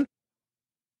call, man.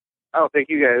 Oh, thank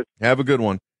you guys. Have a good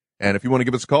one. And if you want to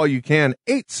give us a call, you can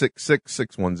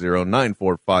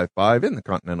 866-610-9455 in the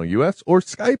continental U.S. or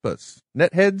Skype us,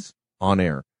 Netheads on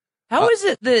air. How is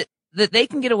it that they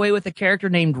can get away with a character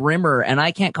named Rimmer and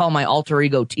I can't call my alter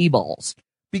ego T-Balls?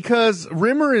 Because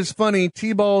Rimmer is funny,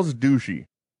 T-Ball's douchey.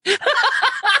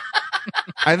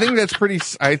 I think that's pretty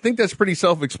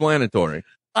self-explanatory.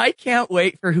 I can't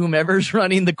wait for whomever's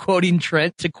running the quoting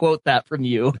Trent to quote that from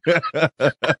you.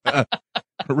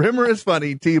 Rimmer is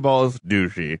funny, T-Ball's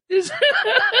douchey.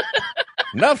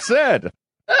 Enough said.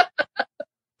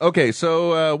 Okay,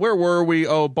 so where were we?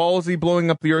 Oh, Ballsy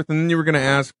blowing up the earth, and then you were going to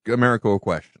ask America a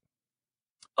question.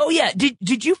 Oh yeah,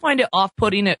 did you find it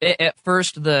off-putting at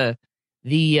first the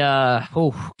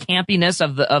campiness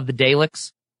of the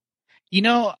Daleks? You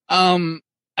know,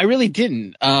 I really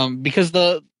didn't, because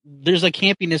there's a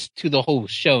campiness to the whole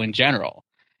show in general,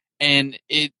 and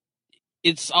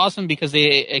it's awesome because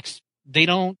they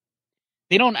don't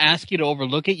ask you to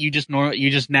overlook it. You just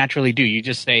naturally do. You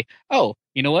just say, oh,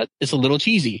 you know what? It's a little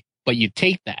cheesy, but you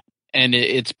take that, and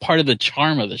it's part of the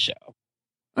charm of the show.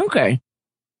 Okay.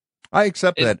 I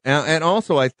accept that. And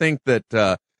also I think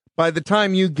that, by the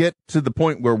time you get to the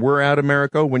point where we're at,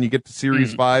 America, when you get to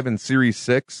series 5 and series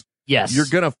 6, yes, you're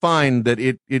going to find that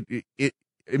it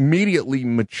immediately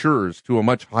matures to a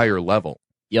much higher level.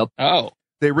 Yep. Oh,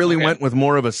 they really went with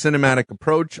more of a cinematic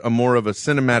approach, a more of a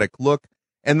cinematic look.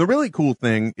 And the really cool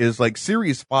thing is, like,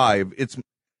 series 5,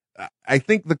 I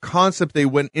think the concept they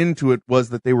went into it was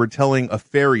that they were telling a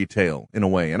fairy tale in a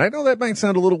way. And I know that might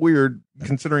sound a little weird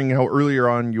considering how earlier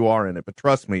on you are in it, but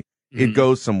trust me, it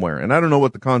goes somewhere. And I don't know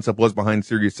what the concept was behind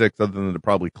series 6 other than to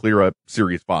probably clear up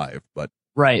series 5, but.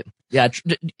 Right. Yeah.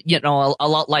 You know, a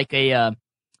lot like a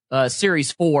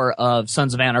series 4 of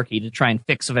Sons of Anarchy to try and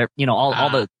fix,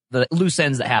 all the loose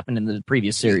ends that happened in the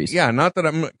previous series. Yeah. Not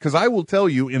that because I will tell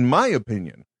you, in my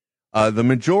opinion, the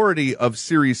majority of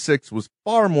series 6 was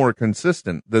far more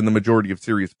consistent than the majority of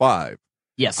series 5.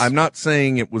 Yes. I'm not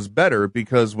saying it was better,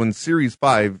 because when series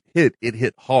 5 hit, it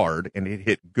hit hard and it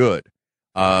hit good.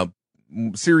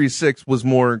 Series 6 was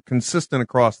more consistent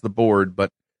across the board,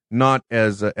 but not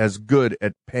as good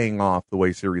at paying off the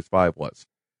way series 5 was.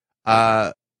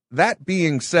 That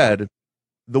being said,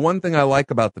 the one thing I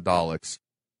like about the Daleks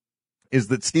is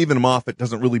that Stephen Moffat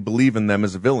doesn't really believe in them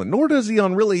as a villain, nor does he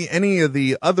on really any of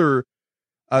the other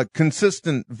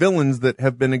consistent villains that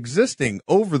have been existing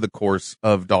over the course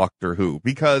of Doctor Who.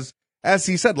 Because, as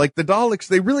he said, like the Daleks,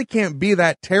 they really can't be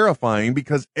that terrifying,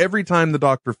 because every time the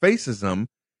Doctor faces them,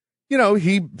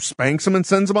 he spanks them and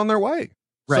sends them on their way.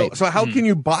 Right. So how can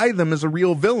you buy them as a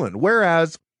real villain?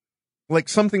 Whereas, like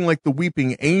something like the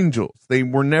Weeping Angels, they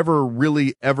were never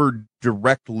really ever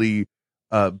directly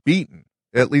beaten.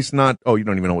 At least not. Oh, you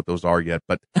don't even know what those are yet.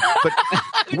 But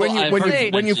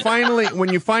when you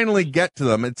finally get to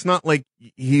them, it's not like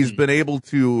he's been able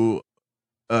to.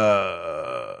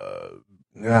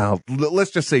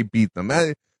 Let's just say beat them.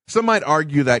 Some might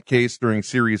argue that case during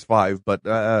series 5, but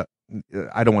I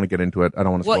don't want to get into it. I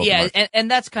don't want to. Well, yeah, and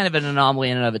that's kind of an anomaly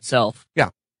in and of itself.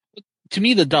 Yeah. To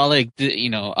me, the Dalek,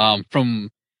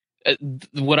 from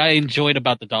what I enjoyed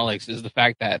about the Daleks is the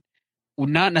fact that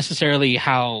not necessarily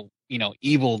how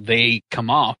evil they come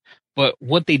off, but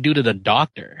what they do to the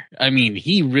Doctor. I mean,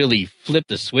 he really flipped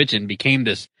the switch and became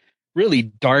this really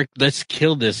dark, let's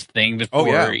kill this thing before.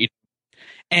 Oh, yeah.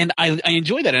 And I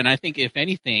enjoy that. And I think if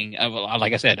anything,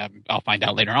 like I said, I'll find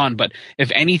out later on, but if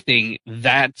anything,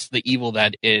 that's the evil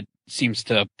that it seems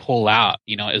to pull out,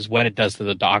 is what it does to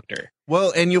the Doctor.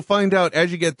 Well, and you'll find out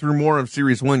as you get through more of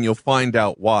series 1, you'll find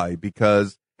out why,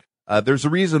 because there's a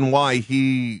reason why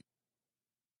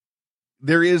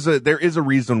there is a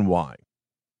reason why.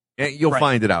 And you'll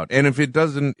find it out. And if it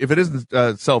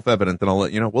isn't self-evident, then I'll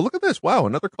let you know. Well, look at this. Wow,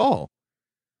 another call.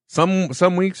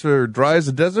 Some weeks are dry as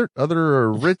a desert, other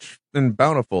are rich and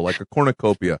bountiful like a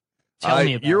cornucopia. Tell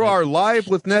me about you it. are live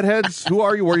with Netheads. Who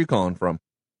are you? Where are you calling from?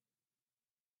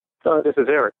 This is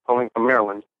Eric calling from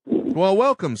Maryland. Well,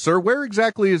 welcome, sir. Where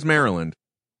exactly is Maryland?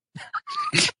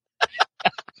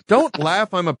 Don't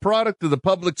laugh. I'm a product of the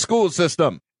public school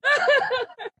system.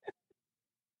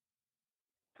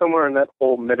 Somewhere in that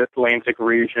whole mid-Atlantic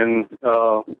region.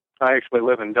 I actually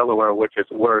live in Delaware, which is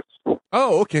worse.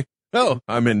 Oh, okay. Oh,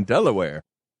 I'm in Delaware.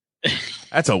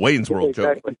 That's a Wayne's World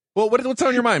Exactly. joke. Well, what's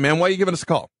on your mind, man? Why are you giving us a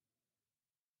call?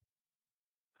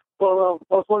 Well,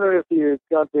 I was wondering if you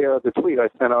got the tweet I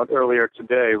sent out earlier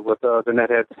today with the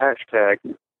Netheads hashtag.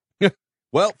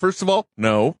 Well, first of all,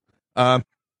 no. I've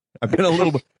been a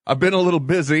little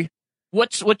busy.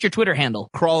 What's your Twitter handle?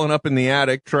 Crawling up in the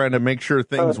attic trying to make sure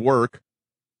things work.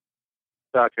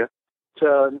 Gotcha.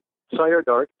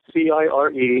 Ciredark,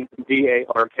 Ciredark.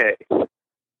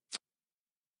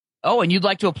 Oh, and you'd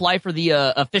like to apply for the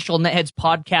official Netheads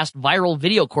podcast viral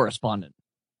video correspondent.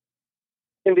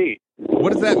 Indeed.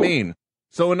 What does that mean?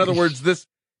 So, in other words, this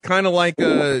kind of like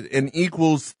an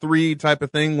equals 3 type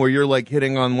of thing where you're like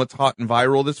hitting on what's hot and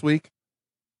viral this week?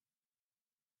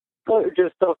 Well,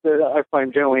 just stuff that I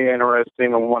find generally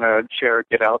interesting and want to share,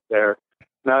 get out there.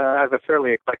 Now, I have a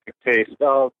fairly eclectic taste.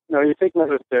 Now, you take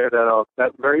notice there that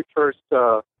that very first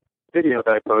video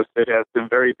that I posted has the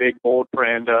very big bold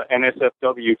print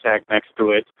NSFW tag next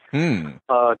to it.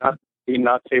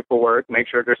 Not safe for work. Make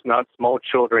sure there's not small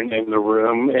children in the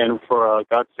room, and for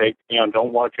God's sake,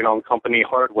 don't watch it on company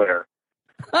hardware.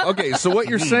 Okay, so what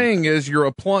you're saying is you're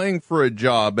applying for a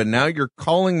job, and now you're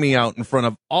calling me out in front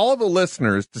of all the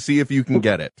listeners to see if you can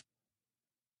get it.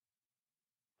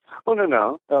 Oh,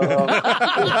 no.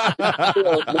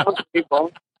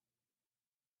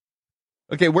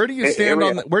 Okay, where do you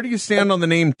stand on the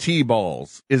name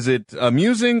T-balls? Is it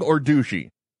amusing or douchey?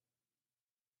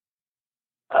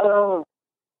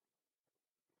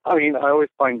 I mean, I always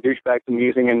find douchebags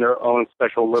amusing in their own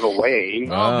special little way.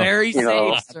 Oh, very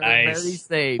safe, sir. Nice. Very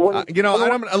safe.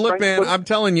 Look, man, I'm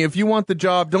telling you, if you want the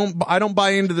job, I don't buy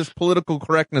into this political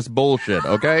correctness bullshit,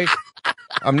 okay?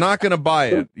 I'm not going to buy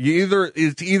it.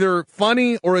 It's either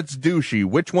funny or it's douchey.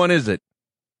 Which one is it?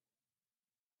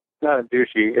 Not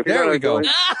douchey. If there we go.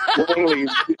 Willingly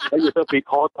let yourself be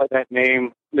called by that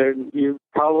name, then you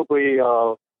probably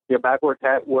your backward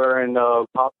hat wearing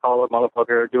pop collar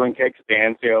motherfucker doing cake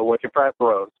stands, with your frat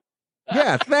bros.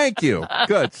 Yeah, thank you.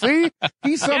 Good. See,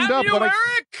 he summed up what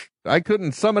I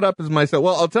couldn't sum it up as myself.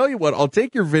 Well, I'll tell you what. I'll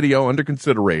take your video under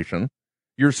consideration,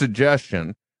 your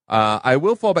suggestion. I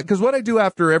will fall back because what I do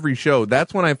after every show,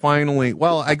 that's when I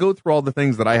go through all the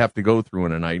things that I have to go through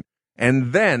in a night.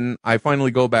 And then I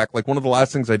finally go back. Like one of the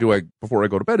last things I do before I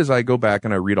go to bed is I go back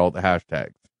and I read all the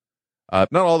hashtags.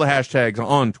 Not all the hashtags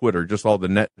on Twitter, just all the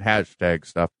net hashtag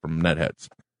stuff from Netheads.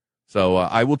 So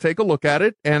I will take a look at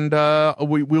it, and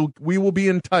we will be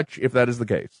in touch if that is the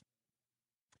case.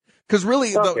 Because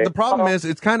really, the problem is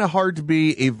it's kind of hard to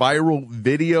be a viral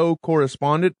video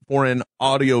correspondent for an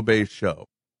audio-based show.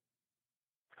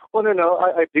 Well, no,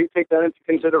 I do take that into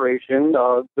consideration.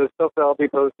 The stuff that I'll be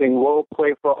posting will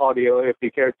play for audio if you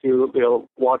care to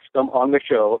watch them on the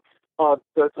show.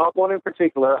 The top one in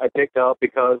particular I picked up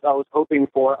because I was hoping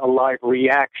for a live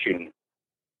reaction.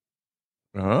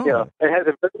 Oh. Yeah, it has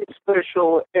a very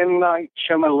special M. Night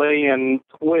Shyamalan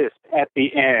twist at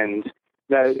the end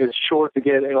that is sure to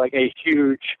get a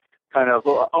huge kind of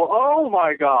oh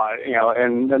my god,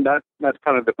 and that's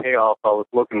kind of the payoff I was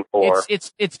looking for.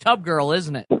 It's Tub Girl,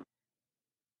 isn't it?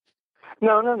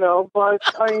 No, but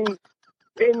I'm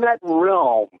in that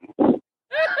realm.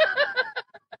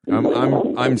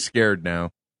 I'm scared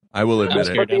now. I will admit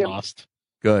it. I'm lost.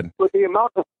 Good. But the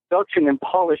amount of production and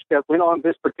polish that went on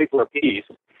this particular piece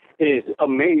is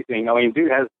amazing. I mean,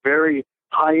 dude has very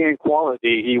high-end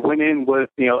quality. He went in with,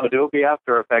 Adobe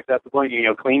After Effects at the point,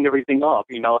 cleaned everything up.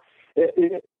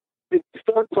 It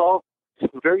starts off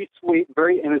very sweet,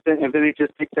 very innocent, and then it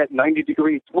just takes that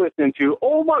 90-degree twist into,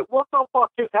 oh my, what the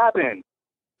fuck just happened?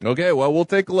 Okay, well, we'll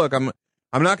take a look. I'm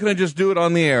not going to just do it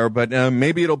on the air, but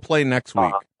maybe it'll play next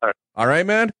week. All right,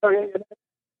 man? Okay.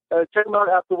 Check them out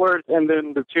afterwards, and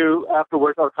then the two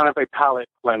afterwards are kind of a palate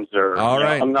cleanser. All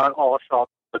right. I'm not all shocked all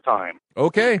the time.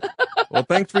 Okay. Well,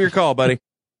 thanks for your call, buddy.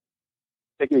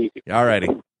 Take it easy. All righty.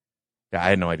 Yeah, I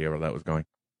had no idea where that was going.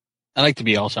 I like to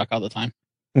be all shocked all the time.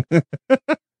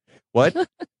 What?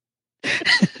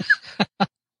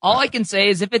 All I can say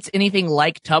is if it's anything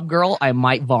like Tub Girl, I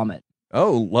might vomit.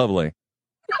 Oh, lovely.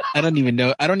 I don't even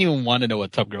know. I don't even want to know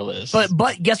what Tub Girl is.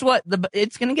 But guess what?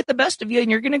 It's going to get the best of you, and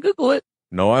you're going to Google it.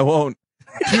 No, I won't.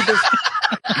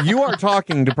 You are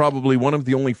talking to probably one of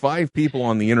the only 5 people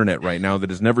on the internet right now that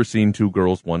has never seen Two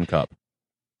Girls, One Cup.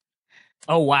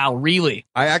 Oh, wow. Really?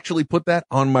 I actually put that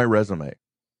on my resume.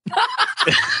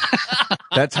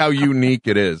 That's how unique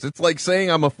it is. It's like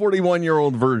saying I'm a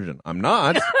 41-year-old virgin. I'm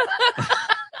not.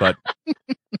 But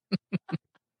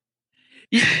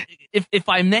if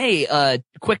I may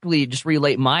quickly just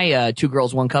relate my Two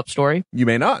Girls, One Cup story. You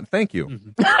may not. Thank you.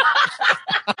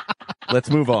 Let's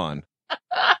move on.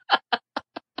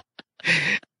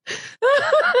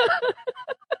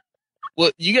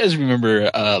 Well, you guys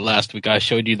remember last week I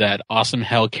showed you that awesome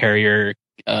Hellcarrier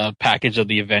package of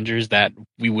the Avengers that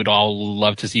we would all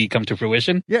love to see come to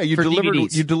fruition. Yeah, you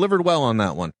DVDs. delivered well on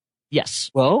that one.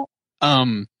 Yes. Well,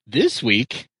 this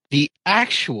week the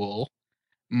actual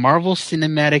Marvel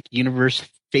Cinematic Universe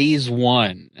Phase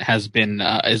 1 has been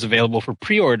is available for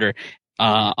pre-order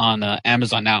on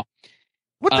Amazon now.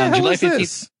 What the hell July is 15th,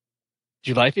 this?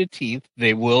 July 15th,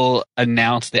 they will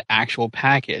announce the actual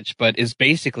package, but it's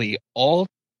basically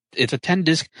it's a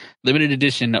 10-disc limited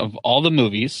edition of all the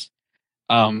movies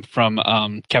from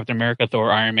Captain America,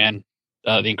 Thor, Iron Man,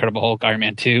 The Incredible Hulk, Iron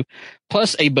Man 2,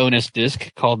 plus a bonus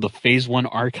disc called the Phase 1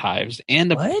 Archives,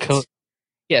 and a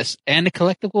and a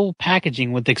collectible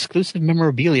packaging with exclusive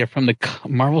memorabilia from the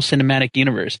Marvel Cinematic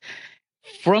Universe.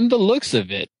 From the looks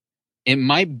of it, it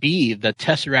might be the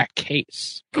Tesseract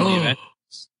case.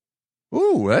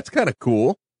 Ooh, that's kind of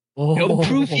cool. No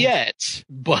proof yet,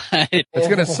 but It's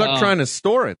going to suck trying to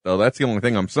store it, though. That's the only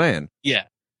thing I'm saying. Yeah.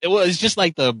 It's just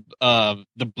like the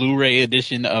Blu-ray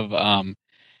edition of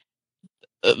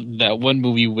that one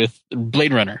movie with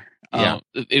Blade Runner.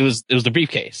 It was the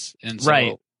briefcase, and so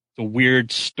it's a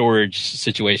weird storage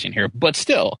situation here, but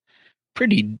still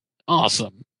pretty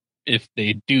awesome if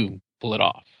they do pull it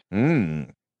off.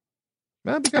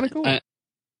 That'd be kind of cool.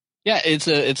 Yeah, it's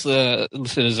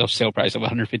listed as a sale price of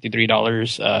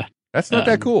 $153. That's not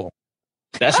that cool.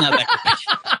 That's not that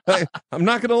cool. I'm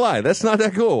not gonna lie, that's not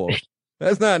that cool.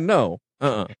 That's not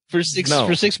For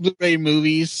six Blu-ray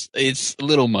movies, it's a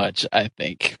little much, I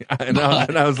think. And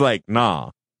I was like, nah.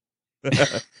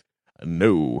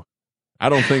 No. I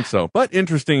don't think so. But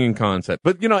interesting in concept.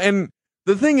 But and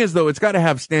the thing is though, it's gotta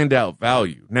have standout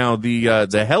value. Now the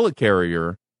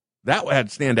helicarrier, that had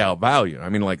standout value. I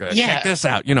mean, check this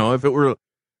out. If it were,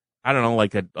 I don't know,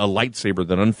 like a lightsaber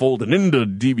that unfolded into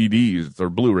DVDs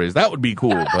or Blu-rays, that would be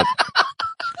cool. But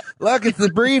look, it's the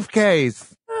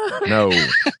briefcase. No.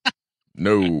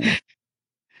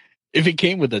 If it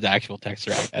came with the actual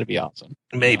Tesseract, that'd be awesome.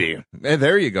 Maybe.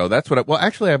 There you go. That's what.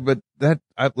 Actually,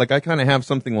 I kind of have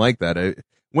something like that.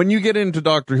 When you get into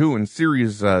Doctor Who in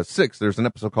series 6, there's an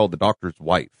episode called The Doctor's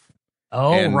Wife.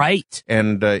 Oh, right.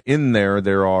 And in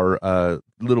there are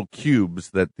little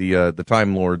cubes that the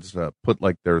Time Lords put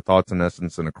like their thoughts and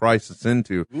essence in a crisis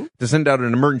into to send out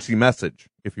an emergency message,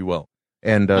 if you will.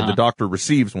 And the Doctor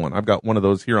receives one. I've got one of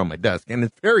those here on my desk, and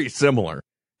it's very similar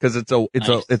because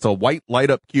it's a white light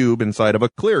up cube inside of a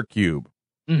clear cube.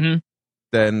 Mm-hmm.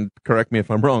 Then correct me if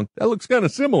I'm wrong. That looks kind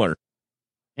of similar.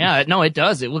 Yeah, no, it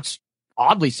does. It looks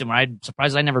oddly similar. I'm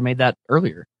surprised I never made that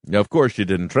earlier. Yeah, of course you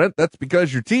didn't, Trent. That's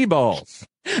because you're T-balls.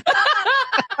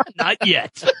 Not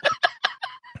yet.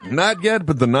 Not yet,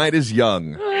 but the night is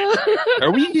young.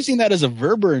 Are we using that as a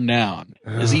verb or a noun?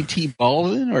 Is he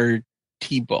T-balling or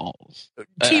T-balls?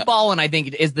 T-balling, I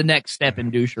think, is the next step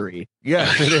in douchery.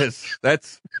 Yes, it is.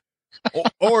 That's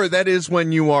or that is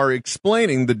when you are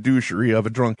explaining the douchery of a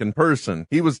drunken person.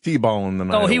 He was T-balling the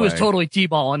night Oh, he was away. totally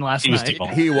T-balling last night.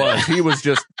 He was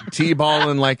just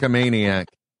T-balling like a maniac.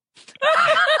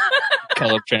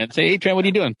 Call up Trent. Say, hey, Trent, what are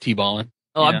you doing? T-balling.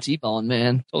 Oh, I'm T-balling,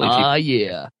 man. Totally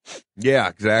Yeah. Yeah,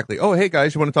 exactly. Oh, hey,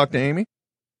 guys, you want to talk to Amy?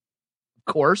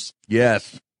 Of course.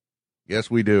 Yes.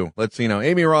 Yes, we do. Let's see now.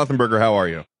 Amy Rothenberger, how are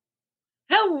you?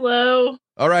 Hello.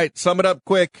 All right, sum it up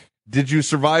quick. Did you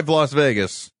survive Las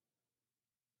Vegas?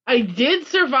 I did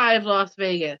survive Las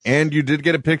Vegas. And you did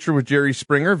get a picture with Jerry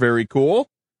Springer. Very cool.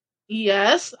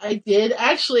 Yes, I did.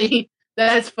 Actually,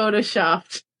 that's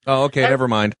photoshopped. Oh, okay, never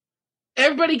mind.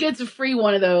 Everybody gets a free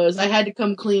one of those. I had to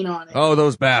come clean on Oh,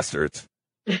 those bastards.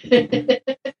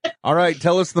 All right,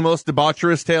 tell us the most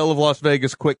debaucherous tale of Las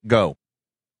Vegas. Quick, go.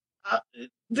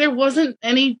 There wasn't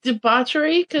any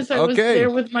debauchery because I was there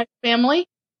with my family.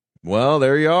 Well,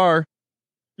 there you are.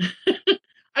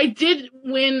 I did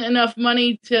win enough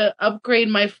money to upgrade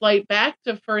my flight back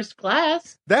to first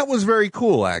class. That was very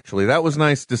cool, actually. That was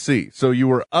nice to see. So you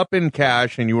were up in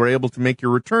cash and you were able to make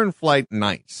your return flight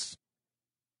nice.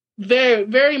 Very,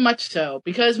 very much so.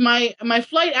 Because my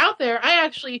flight out there, I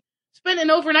actually spent an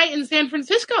overnight in San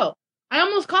Francisco. I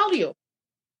almost called you.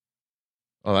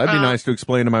 Oh, that'd be nice to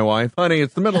explain to my wife. Honey,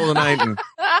 it's the middle of the night and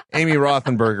Amy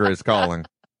Rothenberger is calling.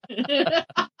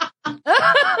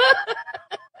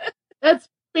 That's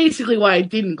basically why I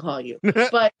didn't call you.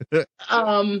 But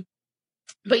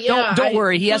yeah. Don't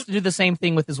worry. He has to do the same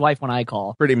thing with his wife when I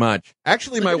call. Pretty much.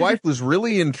 Actually, my wife was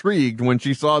really intrigued when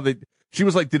she saw that. She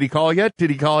was like, did he call yet? Did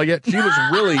he call yet? She was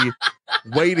really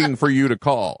waiting for you to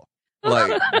call,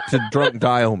 like to drunk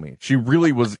dial me. She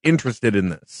really was interested in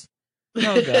this.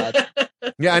 Oh, God.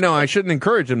 Yeah, I know. I shouldn't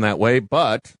encourage him that way,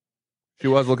 but she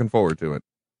was looking forward to it.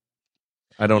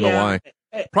 I don't know why.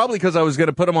 Probably because I was going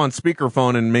to put him on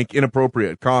speakerphone and make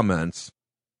inappropriate comments.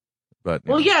 But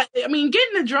well, yeah, I mean,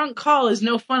 getting a drunk call is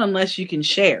no fun unless you can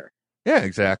share. Yeah,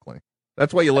 exactly.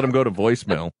 That's why you let him go to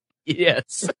voicemail.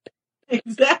 Yes,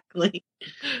 exactly.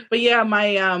 But yeah,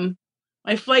 my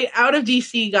flight out of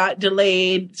DC got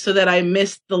delayed so that I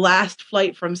missed the last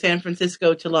flight from San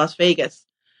Francisco to Las Vegas.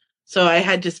 So I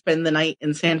had to spend the night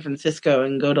in San Francisco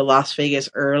and go to Las Vegas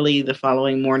early the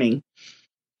following morning.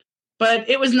 But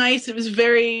it was nice. It was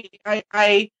very,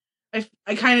 I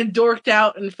kind of dorked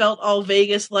out and felt all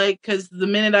Vegas-like because the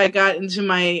minute I got into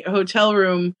my hotel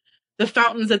room, the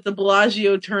fountains at the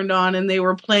Bellagio turned on and they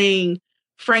were playing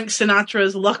Frank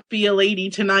Sinatra's Luck Be a Lady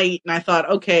Tonight. And I thought,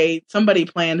 okay, somebody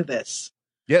planned this.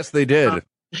 Yes, they did.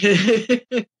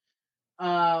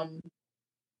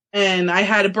 And I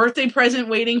had a birthday present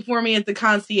waiting for me at the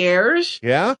concierge.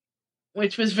 Yeah?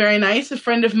 Which was very nice. A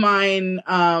friend of mine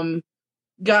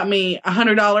got me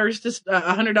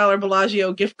 $100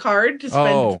 Bellagio gift card to spend.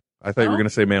 Oh, I thought you were going to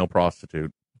say male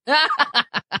prostitute.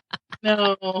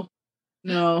 No.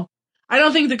 I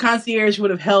don't think the concierge would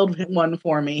have held one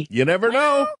for me. You never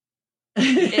know.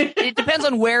 It depends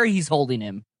on where he's holding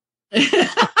him.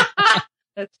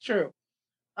 That's true.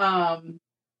 But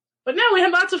no, we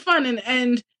had lots of fun.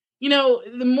 And, you know,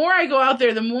 the more I go out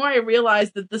there, the more I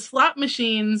realize that the slot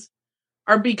machines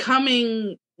are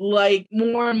becoming like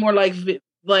more and more like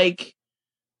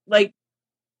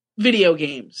video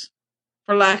games,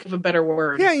 for lack of a better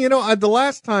word. Yeah, you know, the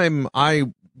last time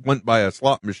I went by a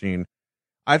slot machine,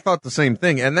 I thought the same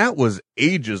thing, and that was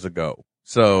ages ago.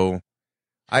 So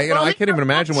I can't even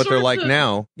imagine what they're like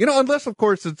now. You know, unless of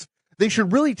course they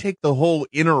should really take the whole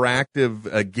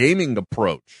interactive gaming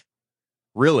approach,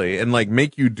 really, and like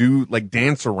make you do like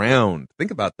dance around. Think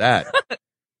about that.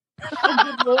 Oh,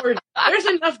 good Lord. There's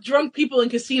enough drunk people in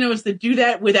casinos that do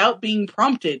that without being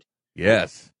prompted.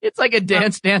 Yes. It's like a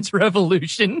dance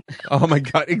revolution. Oh my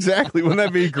God, exactly. Wouldn't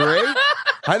that be great?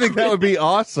 I think that would be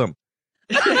awesome.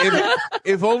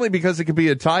 If only because it could be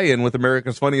a tie-in with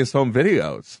America's Funniest Home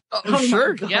Videos. Oh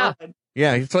sure, yeah.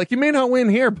 Yeah, it's like you may not win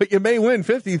here, but you may win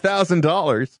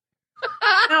 $50,000.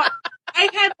 Now, I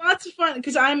had lots of fun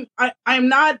because I'm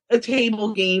not a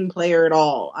table game player at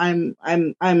all. I'm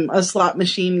a slot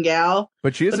machine gal.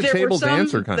 But she is a table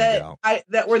dancer kind of gal.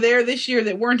 That were there this year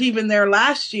that weren't even there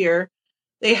last year.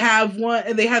 They have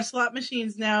slot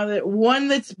machines now one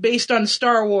that's based on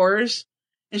Star Wars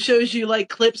and shows you like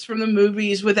clips from the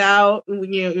movies throughout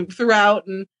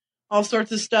and all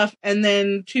sorts of stuff. And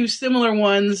then two similar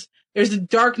ones. There's a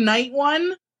Dark Knight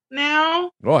one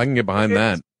now. Oh, I can get behind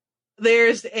that.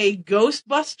 There's a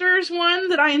Ghostbusters one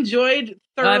that I enjoyed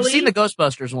thoroughly. I've seen the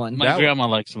Ghostbusters one. My grandma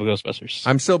likes the Ghostbusters.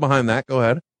 I'm still behind that. Go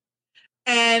ahead.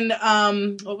 And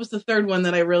what was the third one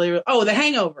that I really... Oh, The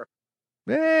Hangover.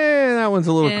 That one's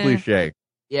a little cliche.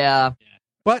 Yeah.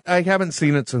 But I haven't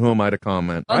seen it, so who am I to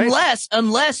comment? Right?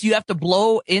 Unless you have to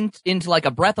blow into like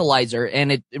a breathalyzer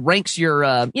and it ranks your,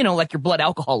 like your blood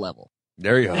alcohol level.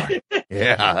 There you are.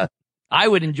 Yeah. I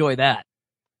would enjoy that.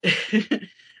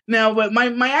 No, but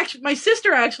my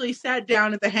sister actually sat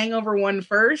down at the Hangover one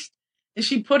first, and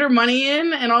she put her money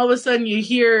in, and all of a sudden you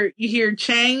hear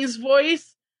Chang's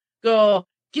voice go,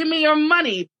 "Give me your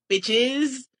money,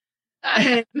 bitches."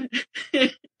 And,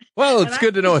 well, it's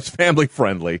good to know it's family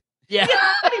friendly. Yeah.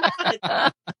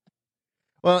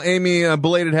 Well, Amy,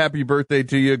 belated happy birthday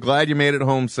to you. Glad you made it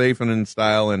home safe and in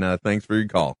style, and thanks for your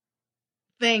call.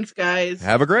 Thanks, guys.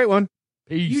 Have a great one.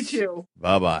 Peace. You too.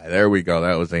 Bye-bye. There we go.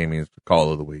 That was Amy's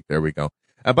call of the week. There we go.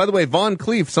 By the way, Von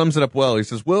Cleef sums it up well. He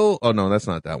says, oh, no, that's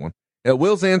not that one.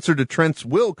 Will's answer to Trent's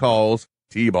Will calls,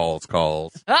 T-Balls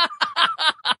calls.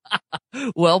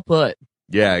 Well put.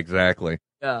 Yeah, exactly.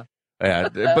 Yeah. Yeah,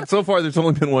 but so far there's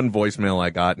only been one voicemail I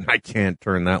got, and I can't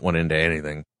turn that one into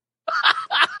anything.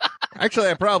 Actually,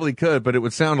 I probably could, but it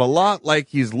would sound a lot like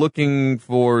he's looking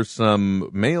for some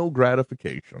male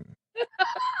gratification.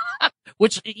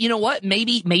 Which, you know what?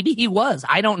 Maybe he was.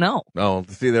 I don't know. Oh,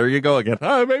 see, there you go again.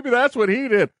 Oh, maybe that's what he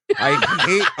did.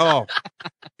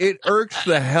 It irks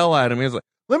the hell out of me. It's like,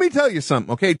 let me tell you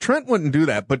something, okay? Trent wouldn't do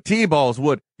that, but T-Balls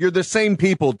would. You're the same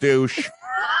people, douche.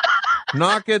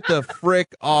 Knock it the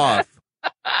frick off.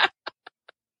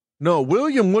 No,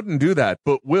 William wouldn't do that,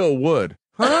 but Will would.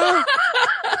 Huh?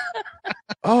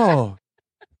 Oh,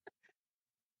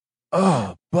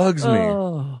 bugs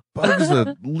me. Bugs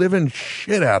the living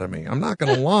shit out of me. I'm not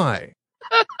going to lie.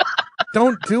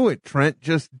 Don't do it, Trent.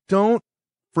 Just don't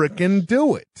frickin'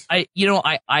 do it. You're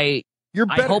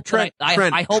better. I hope Trent,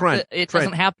 that it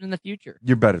doesn't happen in the future.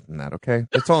 You're better than that, okay?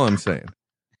 That's all I'm saying.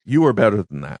 You are better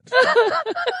than that.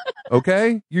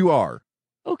 Okay? You are.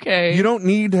 Okay. You don't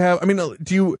need to have,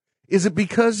 is it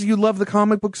because you love the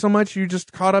comic book so much you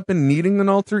just caught up in needing an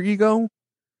alter ego?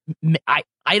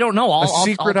 I don't know. A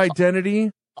secret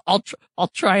identity? I'll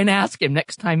try and ask him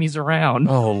next time he's around.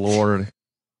 Oh, Lord.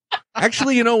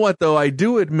 Actually, you know what, though? I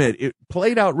do admit it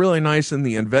played out really nice in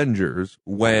the Avengers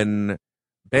when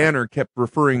Banner kept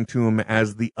referring to him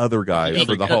as the other guy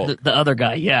for the Hulk. The other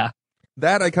guy, yeah.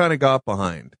 That I kind of got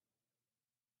behind.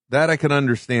 That I can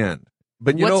understand.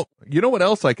 But you know what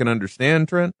else I can understand,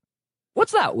 Trent?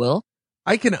 What's that, Will?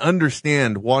 I can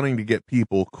understand wanting to get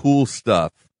people cool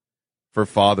stuff for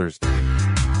Father's Day.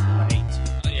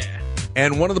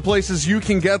 And one of the places you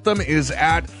can get them is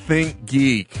at Think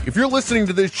Geek. If you're listening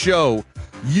to this show,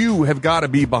 you have got to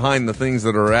be behind the things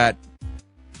that are at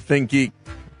Think Geek.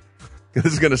 This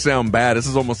is going to sound bad. This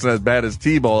is almost as bad as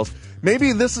T-balls.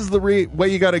 Maybe this is the way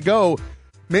you got to go.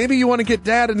 Maybe you want to get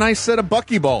Dad a nice set of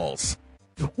buckyballs.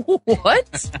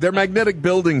 What? They're magnetic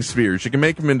building spheres. You can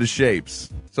make them into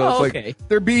shapes. So it's okay.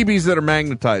 They're BBs that are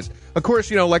magnetized. Of course,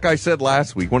 like I said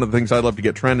last week, one of the things I'd love to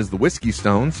get Trent is the whiskey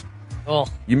stones. Oh.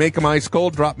 You make them ice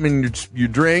cold, drop them in your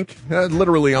drink,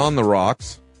 literally on the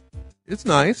rocks. It's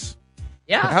nice.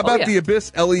 Yeah. How about the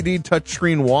Abyss LED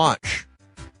touchscreen watch?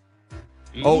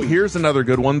 Oh, here's another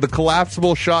good one. The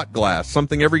collapsible shot glass,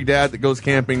 something every dad that goes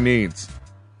camping needs.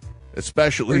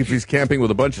 Especially if he's camping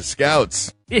with a bunch of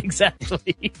scouts.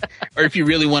 Exactly. Or if you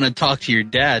really want to talk to your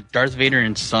dad, Darth Vader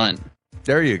and son.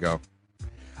 There you go.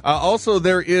 Also,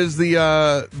 there is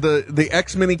the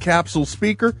X Mini capsule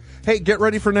speaker. Hey, get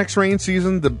ready for next rain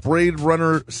season. The Blade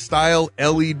Runner style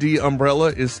LED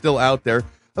umbrella is still out there.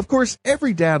 Of course,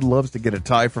 every dad loves to get a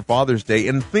tie for Father's Day,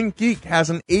 and Think Geek has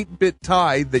an 8-bit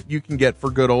tie that you can get for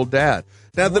good old dad.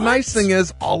 Now, the nice thing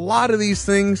is, a lot of these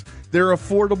things, they're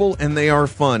affordable and they are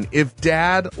fun. If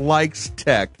dad likes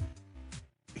tech,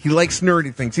 he likes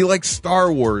nerdy things, he likes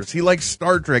Star Wars, he likes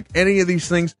Star Trek, any of these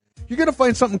things, you're going to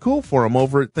find something cool for him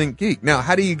over at Think Geek. Now,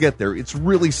 how do you get there? It's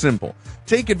really simple.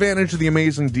 Take advantage of the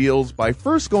amazing deals by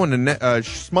first going to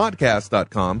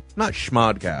schmodcast.com. Not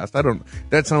schmodcast.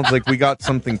 That sounds like we got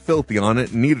something filthy on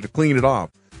it and needed to clean it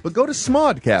off. But go to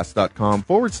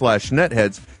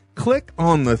smodcast.com/netheads. Click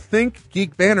on the Think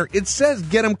Geek banner. It says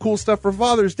get him cool stuff for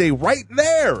Father's Day right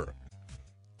there.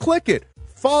 Click it.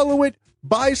 Follow it.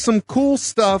 Buy some cool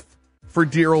stuff for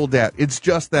dear old dad. It's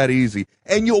just that easy.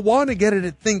 And you'll want to get it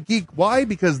at Think Geek. Why?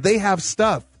 Because they have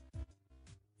stuff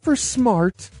for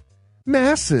smart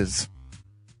masses.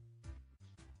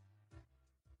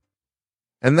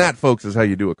 And that, folks, is how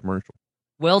you do a commercial.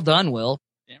 Well done, Will.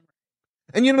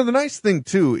 And the nice thing,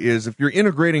 too, is if you're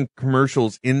integrating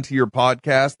commercials into your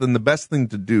podcast, then the best thing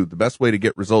to do, the best way to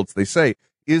get results, they say,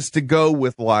 is to go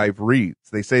with live reads.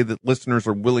 They say that listeners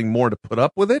are willing more to put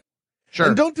up with it. Sure.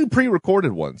 And don't do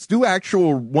pre-recorded ones. Do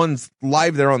actual ones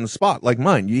live there on the spot, like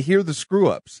mine. You hear the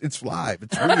screw-ups. It's live.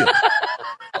 It's real.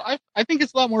 I think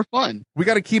it's a lot more fun. We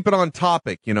got to keep it on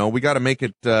topic, We got to make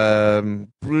it, we're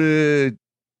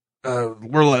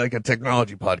like a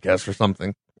technology podcast or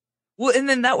something. Well, and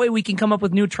then that way we can come up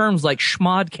with new terms like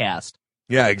schmodcast.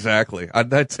 Yeah, exactly.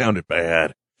 That sounded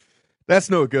bad. That's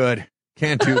no good.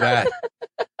 Can't do that.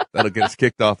 That'll get us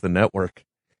kicked off the network.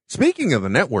 Speaking of the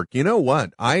network, you know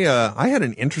what? I had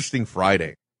an interesting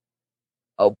Friday.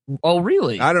 Oh,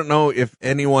 really? I don't know if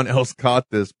anyone else caught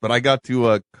this, but I got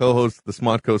to co-host the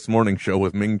Smart Coast Morning Show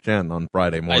with Ming Chen on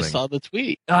Friday morning. I saw the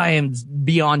tweet. I am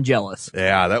beyond jealous.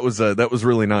 Yeah, that was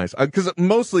really nice.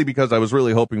 Mostly because I was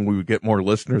really hoping we would get more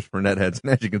listeners for Netheads,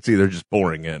 and as you can see, they're just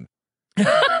pouring in.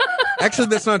 Actually,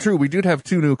 that's not true. We did have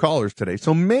 2 new callers today,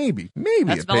 so maybe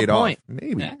that's it paid off.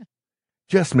 Maybe,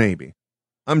 just maybe.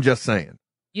 I'm just saying.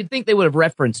 You'd think they would have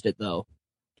referenced it, though.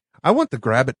 I want the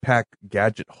Grab It Pack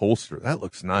gadget holster. That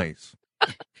looks nice.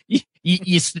 You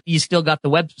still got the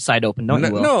website open, don't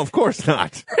you, Will? No, of course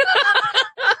not.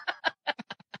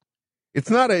 It's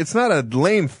not a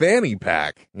lame fanny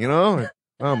pack, Well,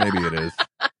 maybe it is.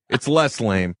 It's less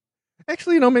lame.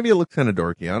 Actually, maybe it looks kind of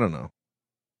dorky. I don't know.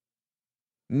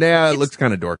 Nah, it looks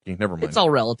kind of dorky. Never mind. It's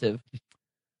all relative.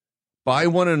 Buy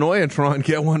one Annoyatron,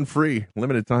 get one free.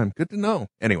 Limited time. Good to know.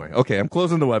 Anyway, okay, I'm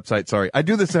closing the website. Sorry. I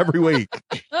do this every week.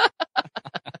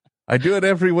 I do it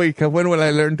every week. When will I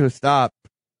learn to stop?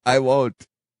 I won't.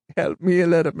 Help me,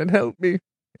 Letterman. Help me.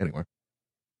 Anyway.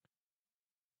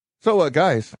 So,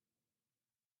 guys.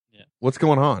 Yeah. What's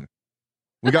going on?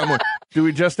 We got more. Do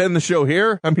we just end the show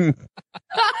here? I mean,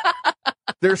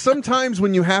 there's some times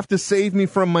when you have to save me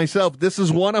from myself. This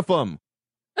is one of them.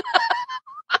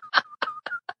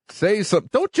 Say something.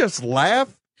 Don't just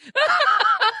laugh.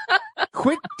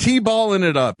 Quit T-balling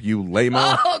it up, you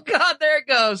lame-o. Oh, God, there it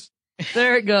goes.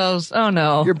 There it goes. Oh,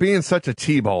 no. You're being such a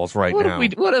T-balls right now.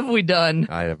 What have we done?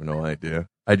 I have no idea.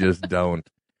 I just don't.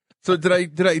 So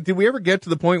did we ever get to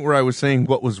the point where I was saying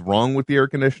what was wrong with the air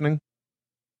conditioning?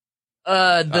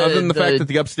 Other than the fact that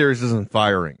the upstairs isn't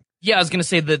firing. Yeah, I was going to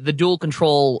say the dual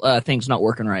control thing's not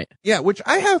working right. Yeah, which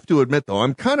I have to admit, though,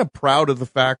 I'm kind of proud of the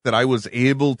fact that I was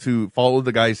able to follow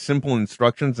the guy's simple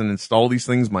instructions and install these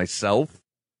things myself.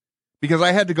 Because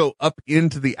I had to go up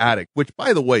into the attic, which,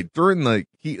 by the way, during the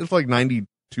heat, it's like 92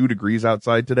 2 degrees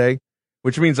outside today,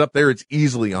 which means up there it's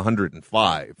easily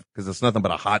 105 because it's nothing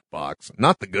but a hot box,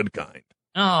 not the good kind.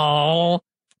 Oh.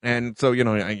 And so, you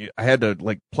know, I had to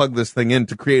like plug this thing in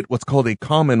to create what's called a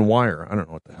common wire. I don't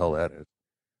know what the hell that is.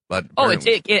 But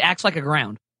it acts like a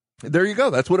ground. There you go.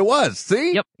 That's what it was.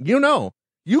 See? Yep. You know,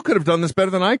 you could have done this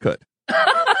better than I could.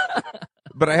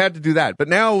 But I had to do that. But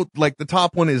now, like, the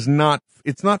top one is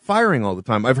it's not firing all the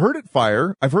time. I've heard it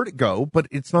fire. I've heard it go, but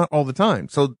it's not all the time.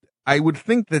 So I would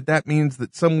think that means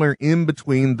that somewhere in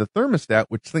between the thermostat,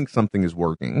 which thinks something is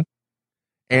working,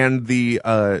 and the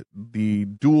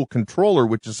dual controller,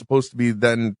 which is supposed to be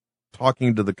then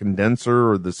talking to the condenser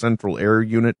or the central air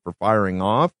unit for firing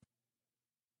off,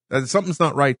 something's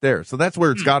not right there. So that's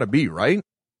where it's got to be, right?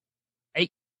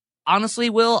 Honestly,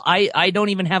 Will, I don't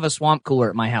even have a swamp cooler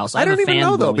at my house. I don't even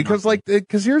know though, because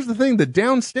here's the thing: the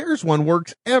downstairs one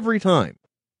works every time.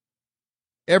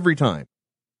 Every time.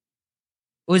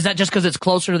 Was that just because it's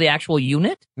closer to the actual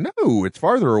unit? No, it's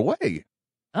farther away.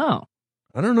 Oh,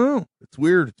 I don't know. It's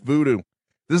weird. It's voodoo.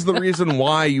 This is the reason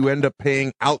why you end up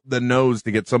paying out the nose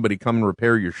to get somebody come and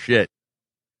repair your shit.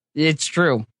 It's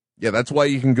true. Yeah, that's why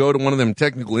you can go to one of them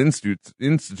technical institutes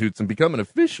and become an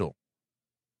official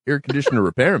air conditioner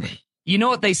repairman. You know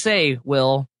what they say,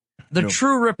 Will? The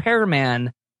true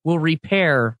repairman will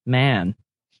repair man.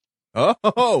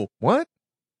 Oh, what?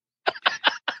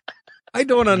 I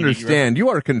don't understand. You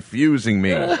are confusing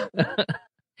me.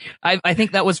 I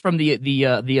think that was from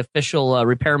the official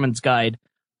repairman's guide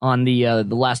on the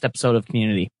last episode of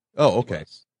Community. Oh, okay.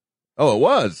 Oh, it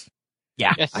was?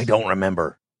 Yeah. Yes. I don't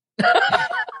remember.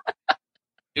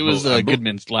 It was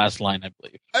Goodman's last line, I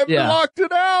believe. I blocked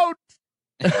it out.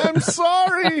 I'm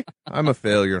sorry. I'm a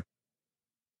failure.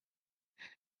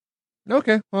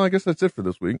 Okay, well, I guess that's it for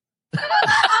this week.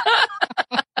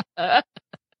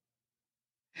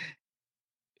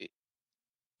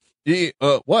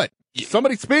 What?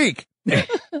 Somebody speak.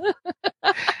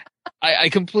 I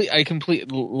completely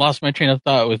lost my train of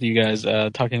thought with you guys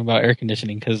talking about air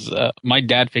conditioning because my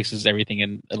dad fixes everything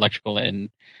in electrical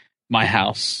in my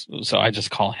house, so I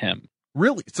just call him.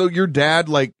 Really? So your dad,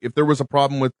 like, if there was a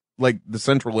problem with like the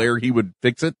central air, he would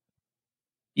fix it?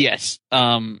 Yes.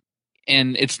 And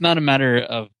it's not a matter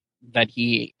of that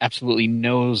he absolutely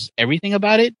knows everything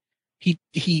about it.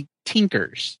 He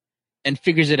tinkers and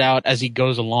figures it out as he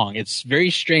goes along. It's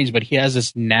very strange, but he has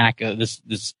this knack,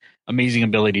 this amazing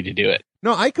ability to do it.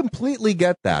 No, I completely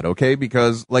get that. Okay,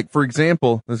 because like for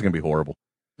example, this is gonna be horrible.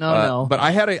 No. But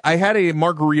I had a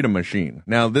margarita machine.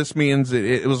 Now this means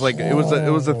it was like it was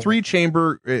a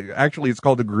 3-chamber. Actually, it's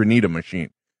called a granita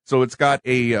machine. So it's got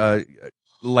a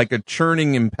like a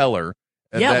churning impeller.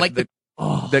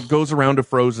 That goes around a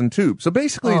frozen tube. So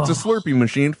basically, it's a Slurpee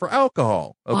machine for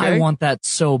alcohol. Okay, I want that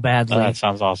so badly. That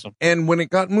sounds awesome. And when it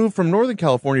got moved from Northern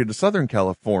California to Southern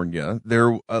California,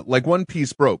 there like one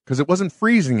piece broke because it wasn't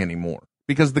freezing anymore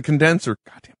because the condenser.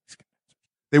 Goddamn,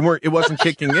 it wasn't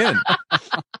kicking in.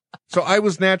 So I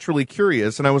was naturally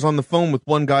curious, and I was on the phone with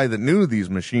one guy that knew these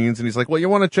machines, and he's like, well, you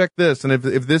want to check this, and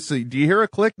if this, do you hear a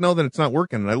click? No, then it's not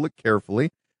working. And I looked carefully.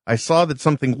 I saw that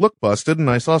something looked busted, and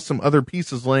I saw some other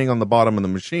pieces laying on the bottom of the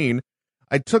machine.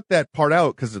 I took that part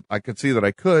out because I could see that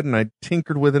I could, and I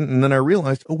tinkered with it, and then I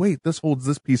realized, oh, wait, this holds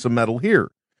this piece of metal here.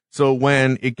 So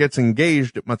when it gets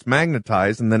engaged, it must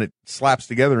magnetize, and then it slaps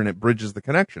together, and it bridges the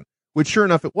connection, which sure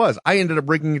enough it was. I ended up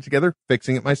breaking it together,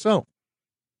 fixing it myself.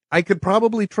 I could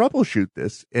probably troubleshoot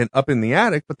this up in the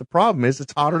attic, but the problem is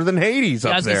it's hotter than Hades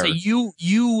up there. I was gonna say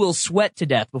you will sweat to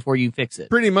death before you fix it.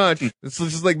 Pretty much. It's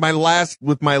just like my last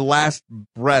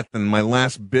breath and my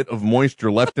last bit of moisture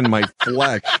left in my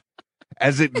flesh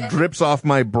as it drips off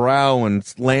my brow and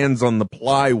lands on the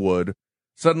plywood.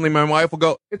 Suddenly my wife will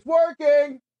go, "It's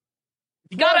working.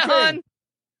 You got it, hon.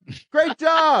 Great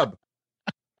job."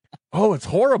 Oh, it's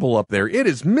horrible up there. It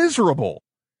is miserable.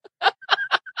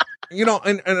 You know,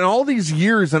 and all these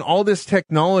years and all this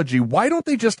technology, why don't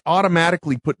they just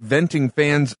automatically put venting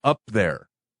fans up there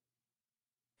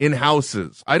in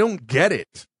houses? I don't get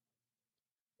it.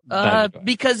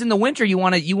 Because in the winter you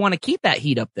want to keep that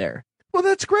heat up there. Well,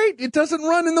 that's great. It doesn't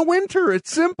run in the winter.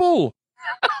 It's simple.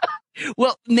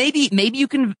 Well, maybe you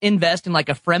can invest in like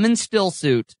a Fremen still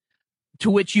suit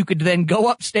to which you could then go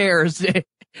upstairs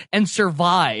and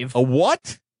survive. A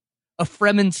what? A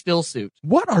Fremen still suit.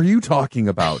 What are you talking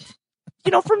about? You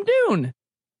know, from Dune.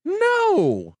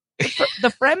 No.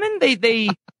 The Fremen,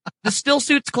 the still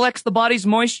suits collects the body's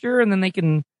moisture and then they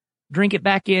can drink it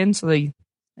back in. So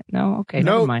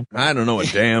never mind. I don't know a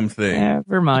damn thing.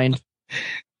 Never mind.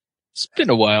 It's been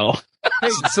a while.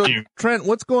 Hey, so Trent,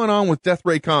 what's going on with Death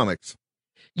Ray Comics?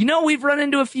 You know, we've run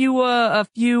into a few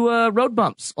road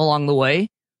bumps along the way.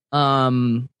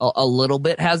 A little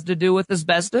bit has to do with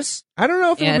asbestos. I don't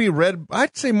know if it would be red.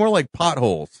 I'd say more like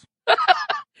potholes.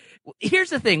 Here's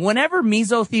the thing. Whenever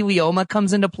mesothelioma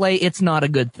comes into play, it's not a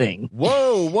good thing.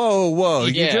 Whoa, whoa, whoa.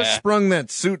 Yeah. You just sprung that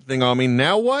suit thing on me.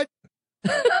 Now what?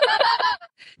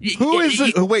 Who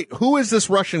is this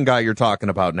Russian guy you're talking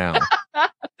about now?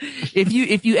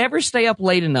 If you ever stay up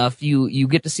late enough, you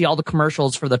get to see all the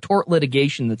commercials for the tort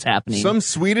litigation that's happening. Some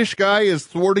Swedish guy is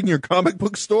thwarting your comic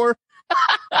book store?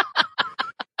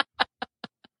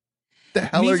 The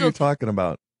hell are you talking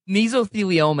about?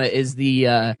 Mesothelioma is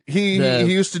the he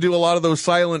used to do a lot of those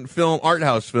silent film art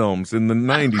house films in the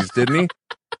 90s, didn't he?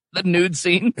 The nude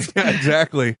scene. Yeah,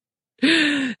 exactly.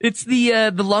 It's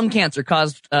the lung cancer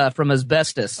caused from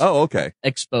asbestos. Oh, okay.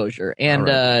 Exposure, and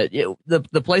right.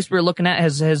 the place we're looking at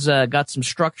has got some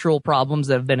structural problems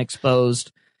that have been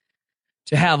exposed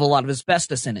to have a lot of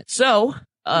asbestos in it. So,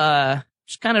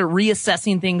 just kind of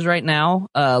reassessing things right now,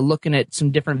 looking at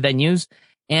some different venues,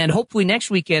 and hopefully next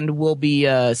weekend we'll be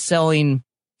selling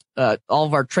all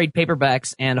of our trade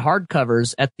paperbacks and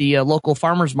hardcovers at the local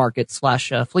farmers market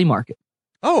 / flea market.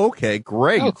 Oh, okay,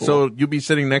 great. Oh, cool. So you'll be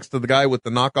sitting next to the guy with the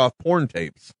knockoff porn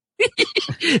tapes.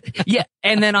 Yeah,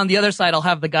 and then on the other side, I'll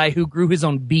have the guy who grew his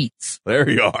own beets. There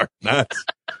you are.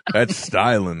 That's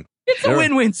styling. It's a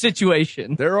win-win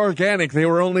situation. They're organic. They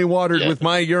were only watered with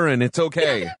my urine. It's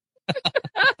okay.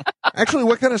 Actually,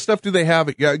 what kind of stuff do they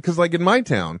have? Yeah, because like in my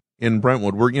town, in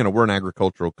Brentwood, we're an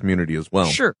agricultural community as well.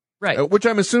 Sure, right. Which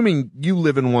I'm assuming you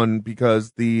live in one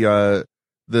because the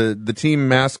team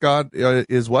mascot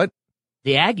is what?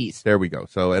 The Aggies. There we go.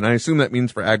 So, and I assume that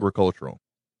means for agricultural.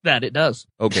 That it does.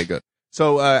 Okay, good.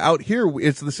 So, out here,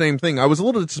 it's the same thing. I was a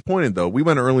little disappointed though. We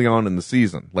went early on in the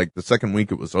season, like the second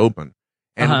week it was open.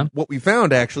 And what we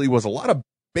found actually was a lot of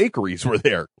bakeries were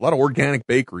there. A lot of organic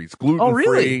bakeries, gluten-free. Oh,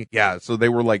 really? Yeah. So they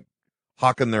were like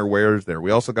hawking their wares there.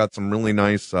 We also got some really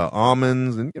nice,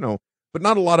 almonds and, but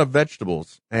not a lot of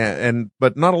vegetables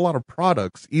but not a lot of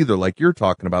products either, like you're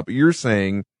talking about. But you're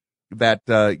saying that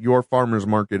your farmer's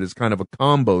market is kind of a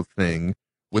combo thing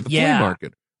with the flea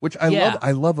market, which I love.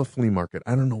 I love a flea market.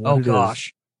 I don't know what it is. Oh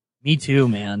gosh, me too,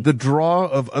 man. The draw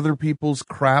of other people's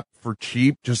crap for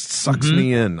cheap just sucks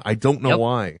me in. I don't know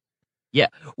why. Yeah.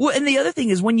 Well, and the other thing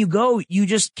is when you go, you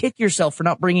just kick yourself for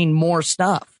not bringing more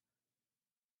stuff.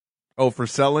 Oh, for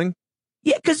selling?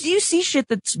 Yeah, because you see shit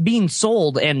that's being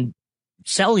sold and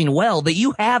selling well that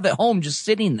you have at home just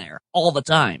sitting there all the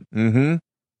time. Mm-hmm.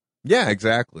 Yeah,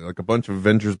 exactly. Like a bunch of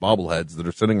Avengers bobbleheads that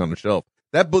are sitting on the shelf.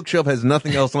 That bookshelf has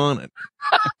nothing else on it.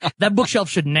 That bookshelf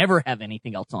should never have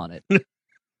anything else on it.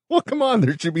 Well, come on.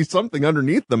 There should be something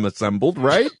underneath them assembled,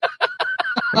 right?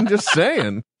 I'm just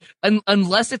saying.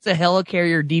 Unless it's a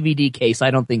helicarrier DVD case, I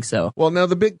don't think so. Well, now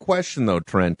the big question, though,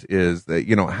 Trent, is that,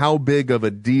 how big of a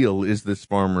deal is this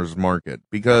farmer's market?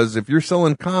 Because if you're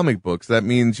selling comic books, that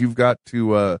means you've got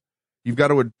to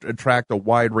attract a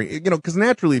wide range, because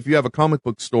naturally, if you have a comic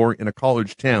book store in a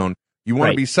college town, you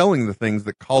want to be selling the things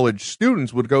that college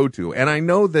students would go to. And I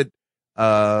know that,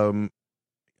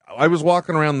 I was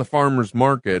walking around the farmer's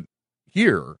market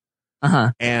here.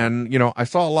 And, I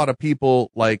saw a lot of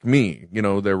people like me, they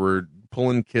were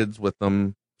pulling kids with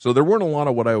them. So there weren't a lot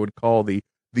of what I would call the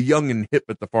young and hip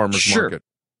at the farmer's market.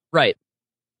 Right.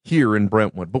 Here in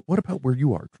Brentwood. But what about where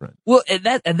you are, Trent? Well, and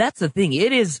that's the thing.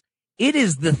 It is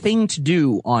the thing to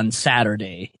do on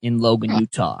Saturday in Logan,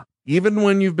 Utah. Even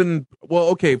when you've been, well,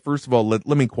 okay, first of all, let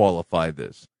me qualify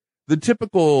this. The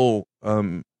typical,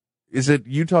 is it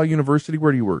Utah University?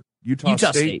 Where do you work? Utah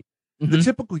State? Mm-hmm. The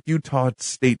typical Utah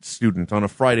State student on a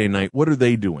Friday night, what are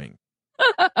they doing?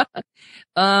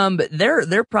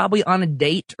 They're probably on a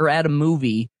date or at a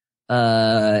movie,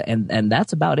 and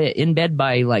that's about it. In bed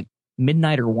by like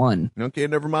midnight or 1. Okay,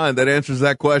 never mind. That answers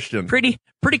that question. Pretty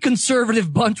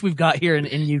conservative bunch we've got here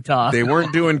in Utah. They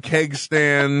weren't doing keg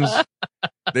stands.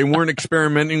 They weren't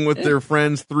experimenting with their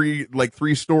friends'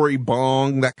 three-story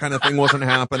bong. That kind of thing wasn't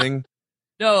happening.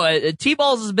 No,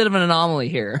 T-balls is a bit of an anomaly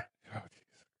here.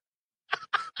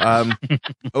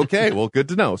 Okay, well, good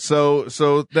to know. So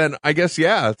then I guess,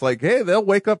 it's like, hey, they'll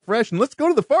wake up fresh and let's go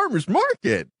to the farmer's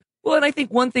market. Well, and I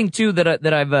think one thing too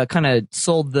that I've kind of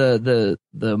sold the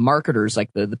marketers,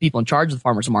 like the people in charge of the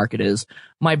farmer's market, is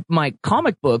my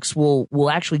comic books will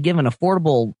actually give an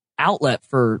affordable outlet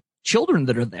for children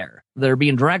that are there, that are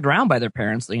being dragged around by their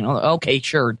parents. Okay,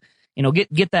 sure,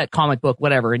 get that comic book,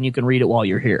 whatever, and you can read it while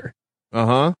you're here.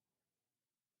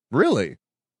 Really?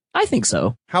 I think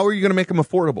so. How are you going to make them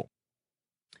affordable?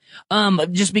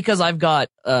 Just because I've got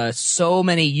so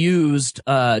many used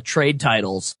trade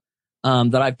titles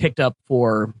that I've picked up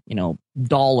for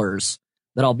dollars.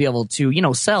 that I'll be able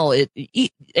to, sell it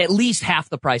at least half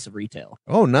the price of retail.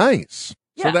 Oh, nice.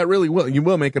 Yeah. So that really you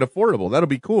will make it affordable. That'll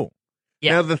be cool.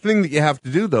 Yeah. Now, the thing that you have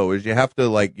to do, though, is you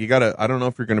gotta, I don't know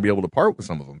if you're going to be able to part with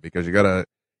some of them because you gotta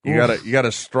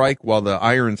strike while the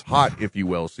iron's hot, if you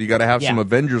will. So you gotta have some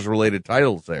Avengers related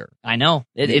titles there. I know.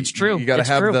 It's true. You gotta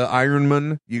have the Iron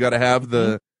Man. You gotta have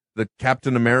the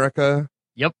Captain America.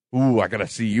 Yep. Ooh, I gotta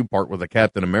see you part with a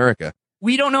Captain America.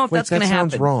 We don't know if that's going to happen.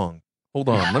 That sounds wrong. Hold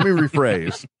on. Let me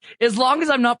rephrase. As long as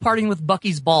I'm not parting with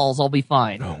Bucky's balls, I'll be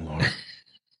fine. Oh, Lord.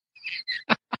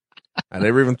 I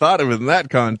never even thought of it in that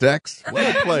context.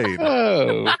 Well played.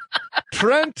 Oh.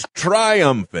 Trent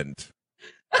Triumphant.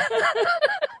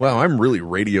 Wow, I'm really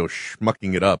radio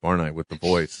schmucking it up, aren't I, with the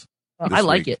voice? I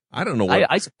like it. I don't know what.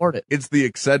 I support it. It's the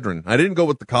Excedrin. I didn't go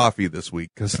with the coffee this week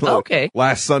because okay.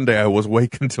 Last Sunday I was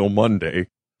awake until Monday,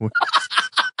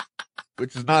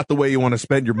 which is not the way you want to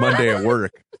spend your Monday at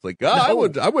work. It's like, I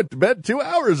went to bed 2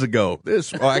 hours ago.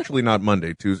 Actually not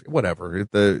Monday, Tuesday, whatever.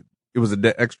 It was an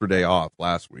extra day off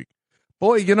last week.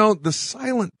 Boy, the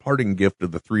silent parting gift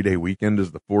of the 3-day weekend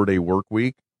is the 4-day work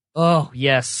week. Oh,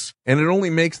 yes. And it only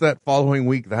makes that following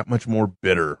week that much more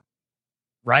bitter.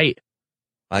 Right.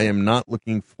 I am not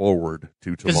looking forward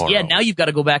to tomorrow. Because, now you've got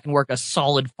to go back and work a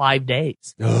solid 5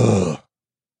 days. Ugh.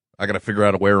 I got to figure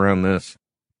out a way around this.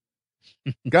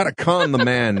 Got to con the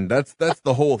man. That's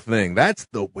the whole thing. That's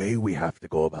the way we have to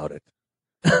go about it.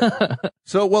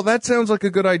 So, that sounds like a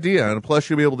good idea. And plus,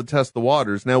 you'll be able to test the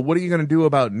waters. Now, what are you going to do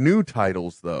about new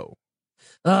titles, though?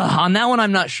 On that one,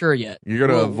 I'm not sure yet. You're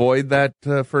going to avoid that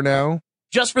for now?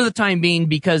 Just for the time being,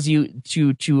 because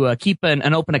to keep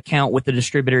an open account with the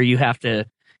distributor, you have to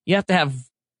have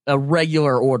a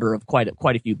regular order of quite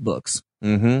a few books.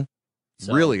 Mm-hmm.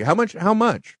 So. Really? How much?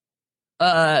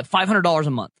 $500 a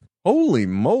month. Holy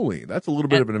moly. That's a little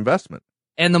bit of an investment.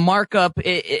 And the markup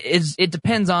it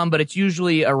depends on, but it's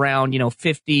usually around,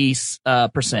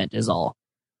 50% is all.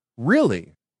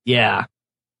 Really? Yeah.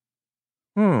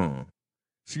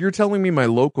 So you're telling me my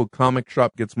local comic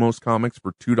shop gets most comics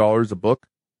for $2 a book?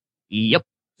 Yep.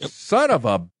 Son of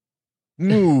a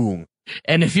moo.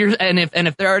 And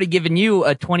if they're already giving you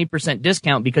a 20%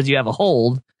 discount because you have a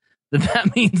hold, then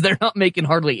that means they're not making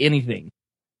hardly anything.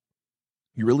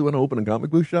 You really want to open a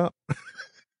comic book shop?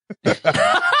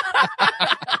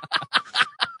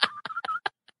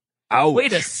 Ouch.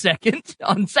 Wait a second.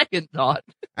 On second thought.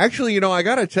 Actually, I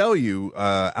got to tell you,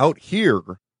 out here,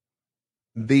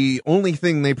 the only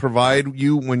thing they provide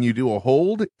you when you do a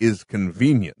hold is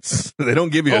convenience. They don't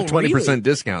give you a 20% really?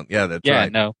 Discount. Yeah, that's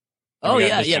right. No. Oh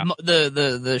yeah.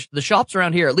 The shops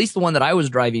around here, at least the one that I was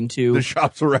driving to. The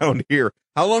shops around here.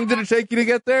 How long did it take you to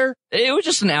get there? It was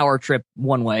just an hour trip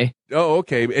one way. Oh,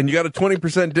 okay. And you got a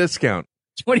 20% discount.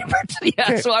 20%, yeah.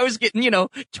 Okay. So I was getting,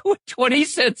 20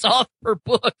 cents off per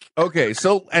book. Okay.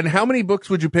 So, and how many books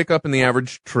would you pick up in the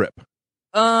average trip?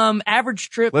 Average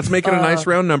trip. Let's make it a nice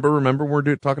round number. Remember,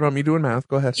 we're talking about me doing math.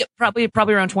 Go ahead. Yeah,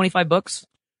 probably around 25 books.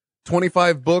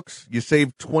 25 books. You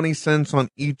saved 20 cents on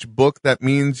each book. That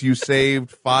means you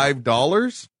saved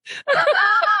 $5.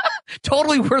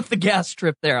 Totally worth the gas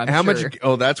trip there. How sure. much?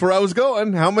 Oh, that's where I was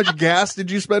going. How much gas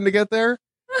did you spend to get there?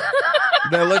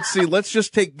 Now let's see. Let's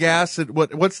just take gas at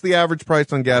what's the average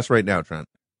price on gas right now, Trent?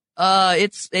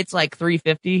 It's like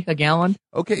 $3.50 a gallon.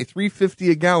 Okay,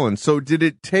 $3.50 a gallon. So did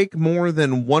it take more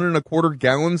than 1.25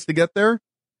 gallons to get there?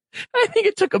 I think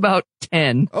it took about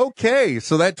 10. Okay,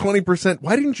 so that 20%.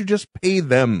 Why didn't you just pay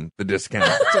them the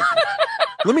discount?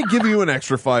 Let me give you an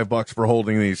extra $5 for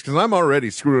holding these because I'm already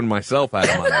screwing myself out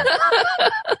of money.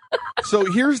 So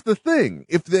here's the thing: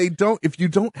 if you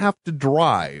don't have to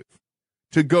drive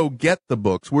to go get the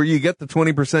books where you get the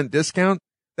 20% discount,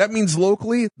 that means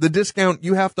locally the discount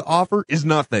you have to offer is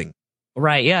nothing.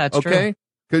 Right? Yeah, it's true. Okay,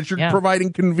 because you're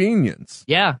providing convenience.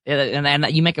 Yeah, and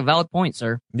you make a valid point,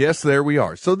 sir. Yes, there we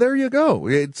are. So there you go.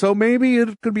 So maybe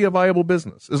it could be a viable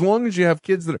business as long as you have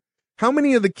kids that. How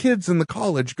many of the kids in the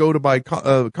college go to buy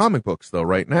comic books though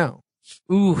right now?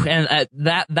 Ooh, and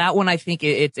that one I think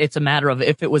it's a matter of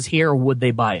if it was here, would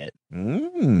they buy it?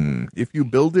 If you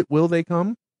build it, will they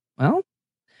come? Well,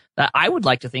 I would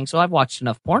like to think so. I've watched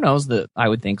enough pornos that I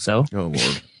would think so. Oh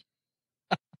Lord.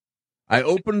 I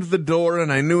opened the door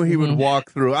and I knew he would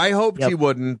walk through. I hoped he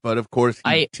wouldn't, but of course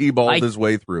he T-balled his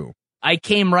way through. I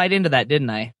came right into that, didn't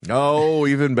I? Oh,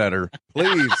 even better.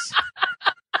 Please.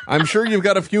 I'm sure you've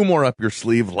got a few more up your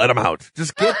sleeve. Let them out.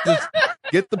 Just get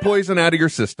the poison out of your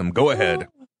system. Go ahead.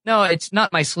 No, it's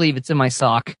not my sleeve. It's in my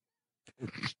sock.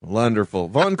 Wonderful.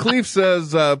 Von Cleef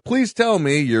says, please tell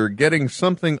me you're getting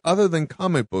something other than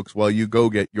comic books while you go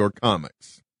get your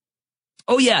comics.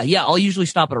 Oh, yeah. I'll usually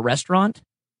stop at a restaurant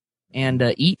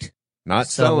and eat. Not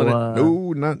So, selling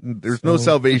it. No, there's no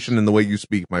salvation in the way you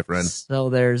speak, my friend. So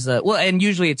there's well, and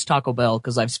usually it's Taco Bell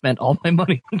because I've spent all my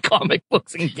money on comic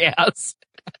books and gas.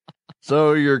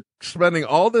 So you're spending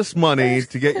all this money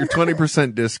to get your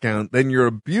 20% discount, then you're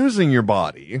abusing your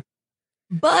body.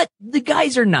 But the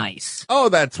guys are nice. Oh,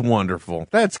 that's wonderful.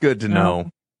 That's good to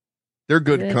know. They're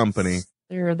good company.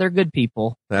 They're good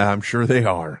people. I'm sure they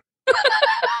are.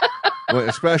 Well,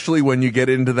 especially when you get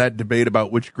into that debate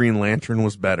about which Green Lantern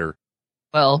was better.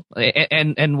 Well,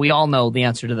 and we all know the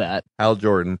answer to that. Hal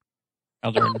Jordan.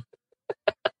 Hal Jordan.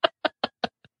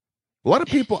 A lot of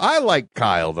people. I like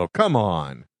Kyle though. Come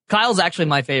on. Kyle's actually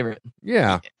my favorite.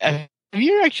 Yeah. Have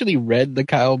you actually read the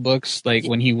Kyle books, like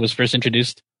when he was first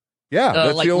introduced? Yeah,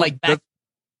 that's like- the only, like back-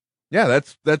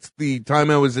 that's the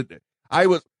time I was.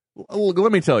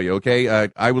 Let me tell you, okay.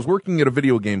 I was working at a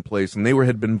video game place, and they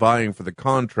had been vying for the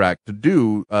contract to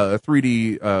do a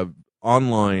 3D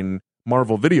online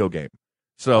Marvel video game.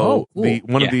 So cool.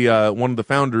 one of the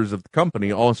founders of the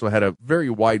company also had a very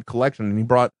wide collection, and he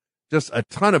brought just a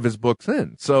ton of his books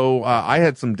in. So I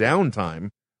had some downtime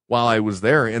while I was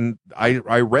there, and I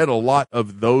read a lot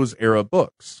of those era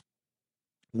books,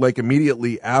 like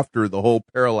immediately after the whole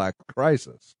Parallax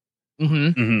Crisis.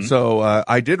 Mm-hmm. So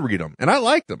I did read them, and I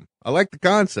liked them. I liked the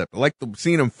concept. I liked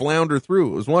seeing them flounder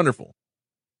through. It was wonderful.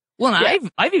 Well, and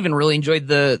I've even really enjoyed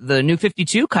the New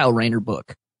 52 Kyle Rayner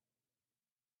book.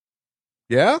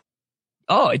 Yeah?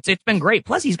 Oh, it's been great.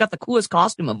 Plus, he's got the coolest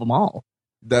costume of them all.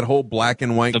 That whole black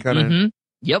and white kind of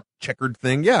Yep. checkered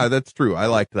thing. Yeah, that's true. I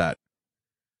like that.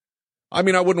 I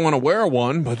mean, I wouldn't want to wear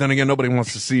one, but then again, nobody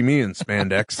wants to see me in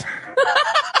spandex.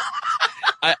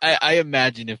 I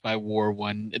imagine if I wore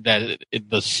one, that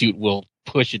the suit will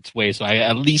push its way, so I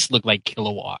at least look like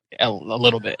Kilowog a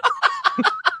little bit.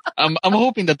 I'm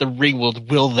hoping that the ring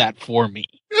will that for me.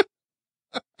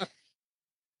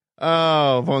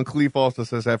 Oh, Von Cleef also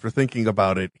says after thinking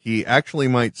about it, he actually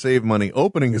might save money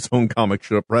opening his own comic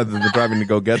shop rather than driving to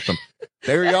go get them.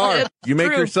 There you are. You make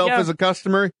true, yourself yeah. as a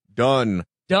customer. Done.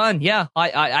 Done. Yeah.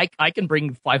 I can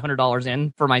bring $500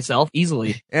 in for myself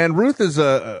easily. And Ruth is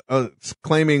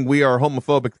claiming we are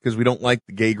homophobic because we don't like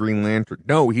the gay Green Lantern.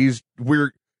 No,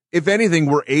 we're if anything,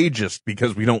 we're ageist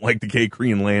because we don't like the gay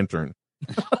Green Lantern.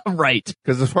 Right.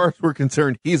 Because as far as we're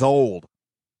concerned, he's old.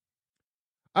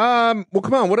 Well,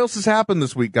 come on. What else has happened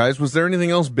this week, guys? Was there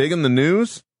anything else big in the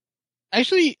news?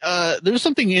 Actually, there's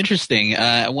something interesting.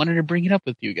 I wanted to bring it up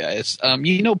with you guys.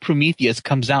 You know, Prometheus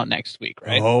comes out next week,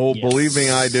 right? Oh, believe me,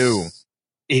 I do.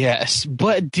 Yes,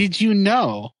 but did you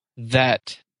know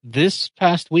that this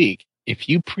past week, if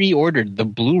you pre-ordered the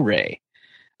Blu-ray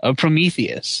of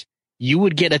Prometheus, you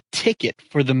would get a ticket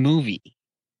for the movie?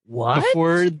 What?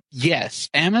 Yes,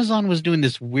 Amazon was doing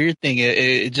this weird thing.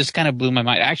 It just kind of blew my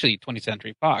mind. Actually, 20th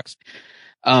Century Fox.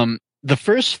 The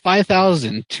first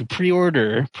 5,000 to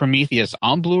pre-order Prometheus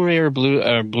on Blu-ray or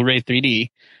Blu-ray 3D,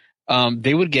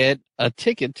 they would get a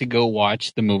ticket to go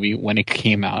watch the movie when it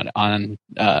came out on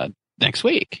next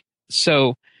week.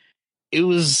 So it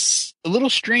was a little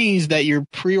strange that you're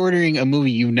pre-ordering a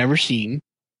movie you've never seen,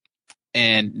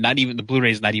 and not even the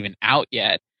Blu-ray is not even out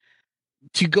yet,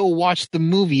 to go watch the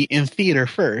movie in theater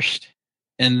first,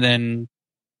 and then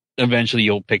eventually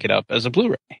you'll pick it up as a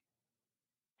Blu-ray.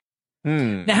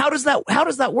 Now, how does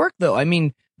that work though? I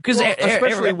mean, because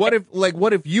especially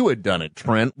what if you had done it,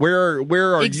 Trent? Where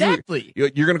are exactly. you?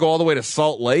 You're going to go all the way to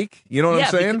Salt Lake? You know what I'm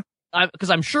saying?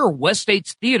 Because I'm sure West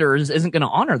States Theaters isn't going to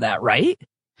honor that, right?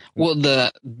 Well,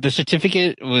 the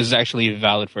certificate was actually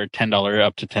valid for $10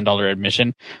 up to $10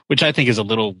 admission, which I think is a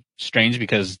little strange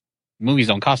because movies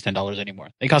don't cost $10 anymore.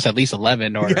 They cost at least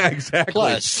 11 or exactly.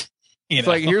 plus. It's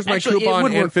like, here's my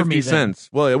coupon and 50 cents.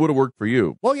 Well, it would have worked for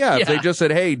you. Well, yeah, if they just said,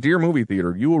 hey, dear movie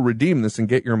theater, you will redeem this and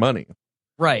get your money.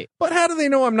 Right. But how do they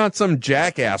know I'm not some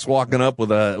jackass walking up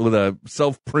with a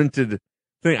self-printed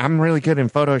thing? I'm really good in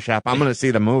Photoshop. I'm going to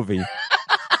see the movie.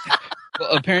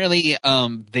 Well, apparently,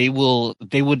 they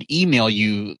would email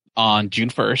you on June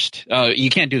 1st. You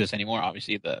can't do this anymore.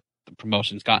 Obviously, the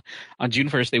promotion's gone. On June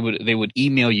 1st, they would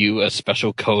email you a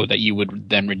special code that you would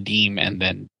then redeem and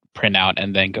then print out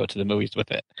and then go to the movies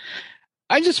with it.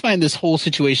 I just find this whole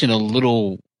situation a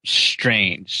little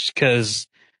strange because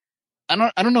I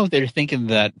don't know if they're thinking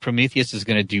that Prometheus is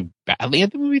going to do badly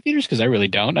at the movie theaters, because I really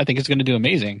don't. I think it's going to do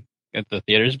amazing at the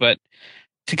theaters, but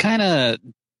to kind of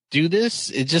do this,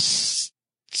 it just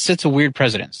sets a weird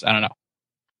precedence. I don't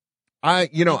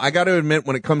know. I got to admit,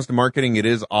 when it comes to marketing, it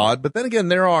is odd, but then again,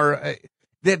 there are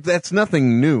that's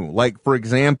nothing new. Like, for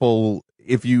example,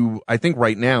 I think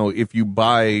right now, if you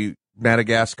buy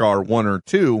Madagascar 1 or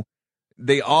 2,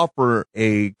 they offer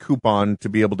a coupon to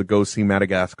be able to go see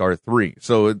Madagascar 3.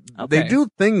 So they do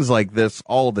things like this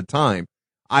all the time.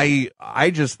 I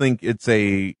just think it's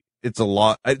a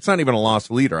lot. It's not even a loss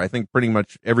leader. I think pretty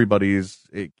much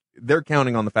they're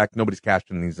counting on the fact nobody's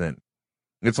cashing these in.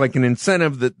 It's like an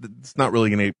incentive that's not really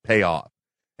going to pay off.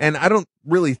 And I don't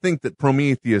really think that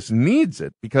Prometheus needs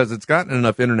it because it's gotten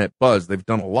enough internet buzz. They've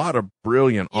done a lot of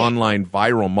brilliant online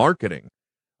viral marketing.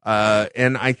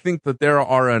 And I think that there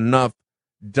are enough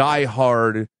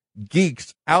diehard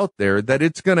geeks out there that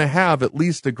it's going to have at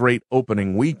least a great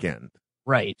opening weekend.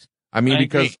 Right. I mean,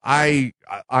 because I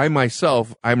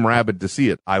myself, I'm rabid to see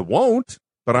it. I won't,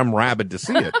 but I'm rabid to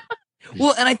see it.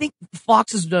 Well, and I think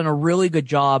Fox has done a really good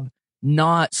job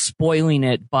not spoiling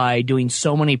it by doing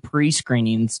so many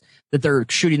pre-screenings that they're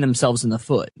shooting themselves in the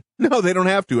foot. No, they don't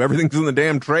have to. Everything's in the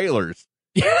damn trailers.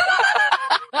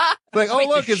 Like, oh,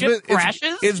 look,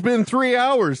 it's been 3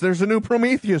 hours. There's a new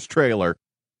Prometheus trailer.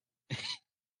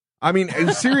 I mean,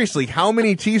 seriously, how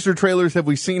many teaser trailers have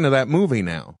we seen of that movie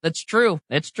now? That's true.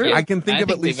 It's true. I can think of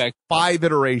at least 5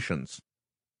 iterations.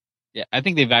 Yeah, I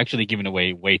think they've actually given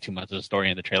away way too much of the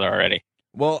story in the trailer already.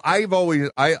 Well, I've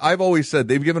always said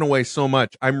they've given away so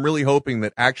much. I'm really hoping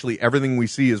that actually everything we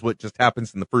see is what just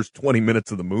happens in the first 20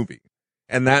 minutes of the movie.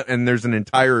 And there's an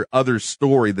entire other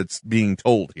story that's being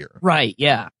told here. Right,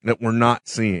 yeah. That we're not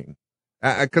seeing.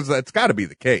 Cause that's gotta be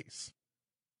the case.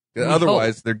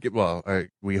 Otherwise,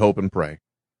 we hope and pray.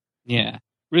 Yeah.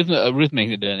 Ruth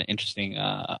made an interesting,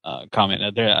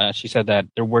 comment there. She said that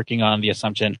they're working on the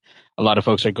assumption a lot of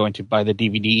folks are going to buy the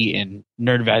DVD in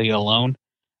nerd value alone.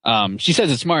 She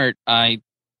says it's smart. I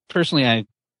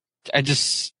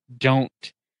just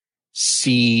don't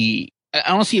see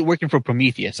it working for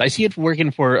Prometheus. I see it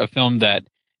working for a film that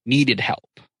needed help,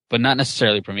 but not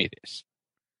necessarily Prometheus.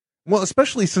 Well,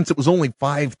 especially since it was only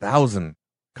 5,000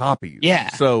 copies.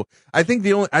 Yeah. So I think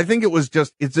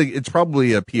it's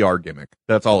probably a PR gimmick.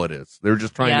 That's all it is. They're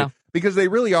just trying to, because they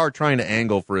really are trying to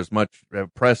angle for as much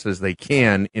press as they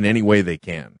can in any way they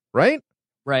can. Right?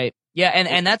 Right. Yeah.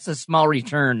 And that's a small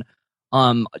return,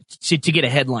 to get a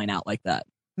headline out like that.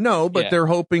 No, but they're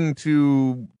hoping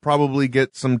to probably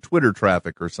get some Twitter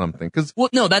traffic or something. That's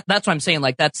what I'm saying.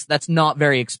 Like that's not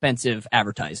very expensive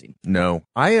advertising. No,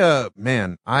 it's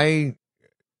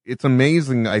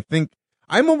amazing. I think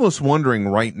I'm almost wondering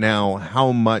right now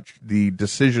how much the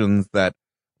decisions that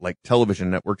like television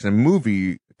networks and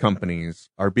movie companies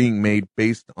are being made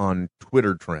based on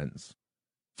Twitter trends.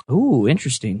 Ooh,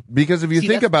 interesting. Because if you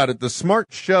think about it, the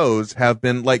smart shows have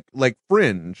been like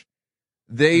Fringe.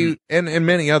 They and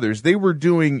many others, they were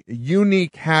doing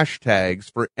unique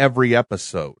hashtags for every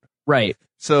episode. Right.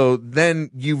 So then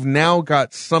you've now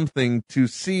got something to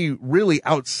see really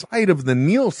outside of the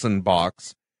Nielsen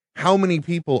box, how many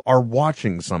people are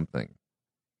watching something.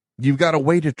 You've got a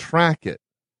way to track it.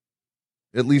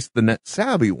 At least the net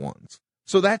savvy ones.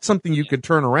 So that's something you could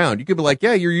turn around. You could be like,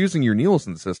 yeah, you're using your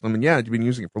Nielsen system and yeah, you've been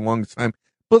using it for the longest time.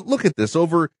 But look at this,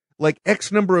 over like X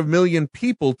number of million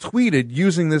people tweeted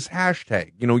using this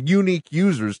hashtag, unique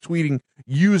users tweeting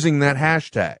using that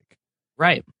hashtag.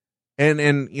 Right. And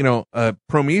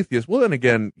Prometheus, well, then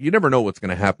again, you never know what's going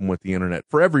to happen with the internet.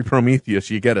 For every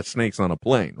Prometheus, you get a Snakes on a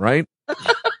Plane, right?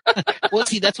 Well,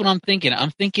 see, that's what I'm thinking.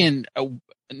 I'm thinking,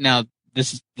 now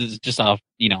this is just off,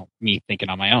 me thinking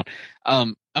on my own.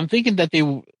 I'm thinking that they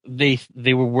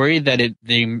were worried that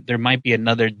there might be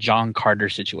another John Carter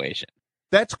situation.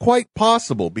 That's quite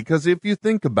possible, because if you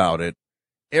think about it,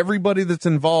 everybody that's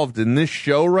involved in this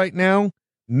show right now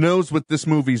knows what this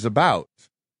movie's about.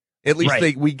 At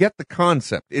least we get the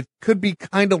concept. It could be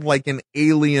kind of like an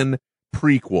Alien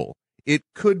prequel. It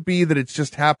could be that it's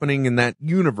just happening in that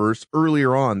universe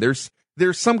earlier on. There's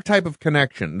some type of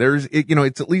connection.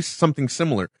 It's at least something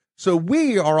similar. So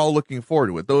we are all looking forward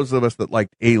to it. Those of us that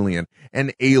liked Alien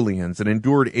and Aliens and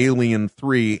endured Alien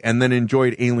 3 and then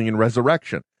enjoyed Alien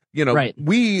Resurrection.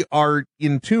 We are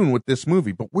in tune with this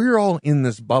movie, but we're all in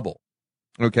this bubble.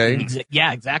 Okay.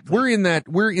 Yeah, exactly. We're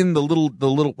in the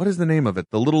little, what is the name of it?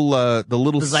 The little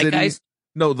city. Zeitgeist?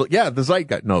 No, the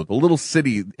Zeitgeist. No, the little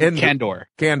city. Kandor.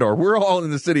 Kandor. We're all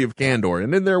in the city of Kandor,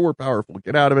 and in there we're powerful.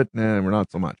 Get out of it. Nah, we're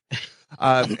not so much.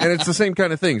 And it's the same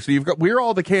kind of thing. So we're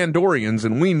all the Kandorians,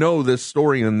 and we know this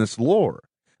story and this lore.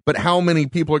 But how many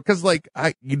people are, because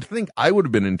you'd think I would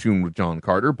have been in tune with John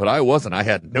Carter, but I wasn't. I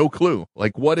had no clue.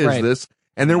 Like, what is this?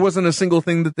 And there wasn't a single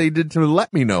thing that they did to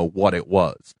let me know what it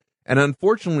was. And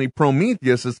unfortunately,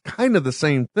 Prometheus is kind of the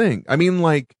same thing. I mean,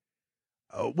 I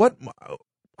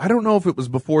don't know if it was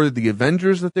before the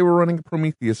Avengers that they were running a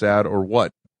Prometheus ad or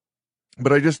what.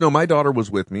 But I just know my daughter was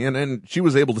with me and she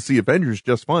was able to see Avengers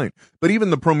just fine. But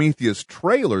even the Prometheus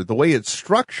trailer, the way it's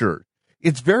structured,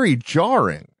 it's very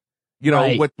jarring. You know,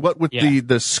 Right. what with Yeah.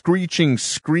 the screeching,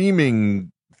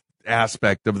 screaming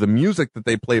aspect of the music that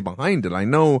they play behind it. I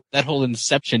know That whole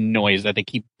Inception noise that they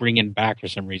keep bringing back for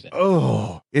some reason.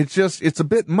 Oh, it's a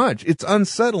bit much. It's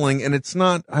unsettling and it's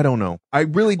not, I don't know. I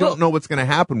really don't know what's going to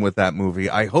happen with that movie.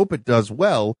 I hope it does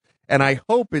well. And I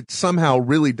hope it somehow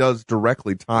really does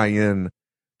directly tie in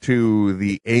to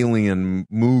the Alien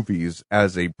movies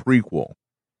as a prequel.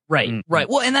 Right, right.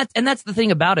 Well, and that's the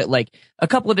thing about it. Like a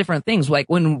couple of different things. Like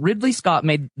when Ridley Scott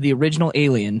made the original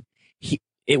Alien,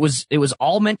 it was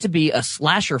all meant to be a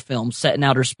slasher film set in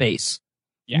outer space,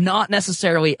 not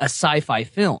necessarily a sci-fi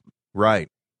film. Right.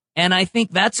 And I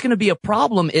think that's going to be a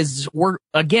problem. Is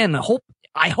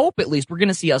I hope at least we're going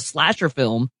to see a slasher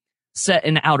film set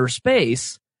in outer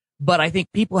space. But I think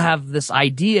people have this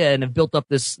idea and have built up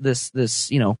this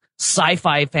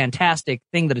sci-fi fantastic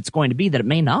thing that it's going to be that it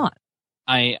may not.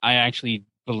 I actually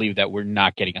believe that we're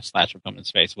not getting a slasher film in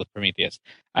space with Prometheus.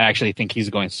 I actually think he's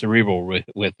going cerebral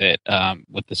with it,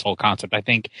 with this whole concept. I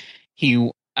think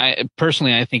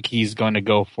I think he's going to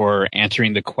go for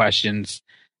answering the questions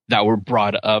that were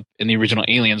brought up in the original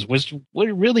Aliens, which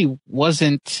really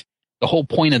wasn't the whole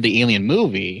point of the Alien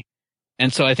movie.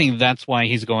 And so I think that's why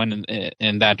he's going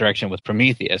in that direction with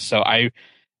Prometheus. So I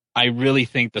really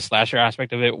think the slasher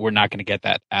aspect of it, we're not going to get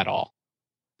that at all.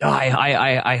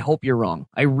 I hope you're wrong.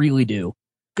 I really do.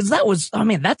 Cause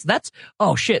that's,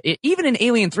 oh shit. Even in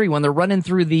Alien 3, when they're running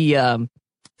through the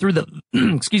through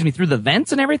the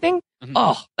vents and everything. Mm-hmm.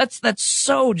 Oh, that's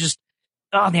so just,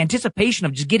 the anticipation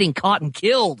of just getting caught and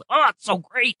killed. Oh, it's so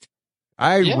great.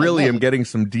 I really am getting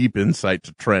some deep insight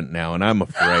to Trent now, and I'm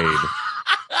afraid.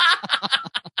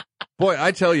 Boy,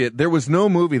 I tell you, there was no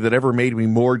movie that ever made me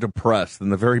more depressed than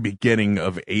the very beginning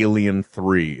of Alien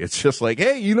 3. It's just like,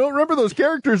 hey, you don't remember those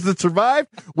characters that survived?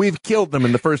 We've killed them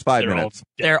in the first 5 minutes.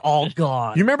 They're all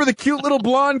gone. You remember the cute little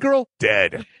blonde girl?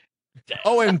 Dead.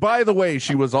 Oh, and by the way,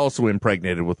 she was also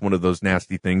impregnated with one of those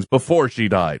nasty things before she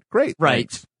died. Great. Right.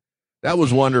 Thanks. That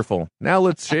was wonderful. Now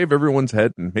let's shave everyone's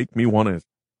head and make me want to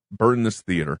burn this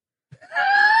theater.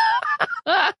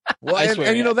 Well,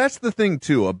 and that's the thing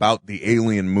too about the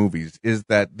Alien movies is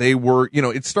that they were,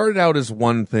 it started out as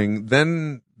one thing,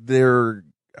 then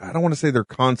I don't want to say their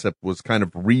concept was kind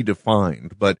of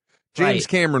redefined, but James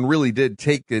Cameron really did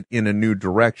take it in a new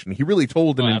direction. He really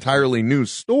told an entirely new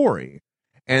story.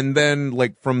 And then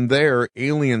like from there,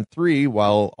 Alien 3,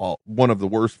 while one of the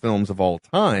worst films of all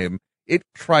time, it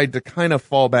tried to kind of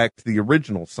fall back to the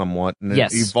original somewhat and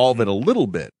evolve it a little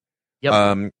bit. Yep.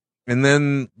 And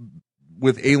then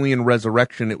with Alien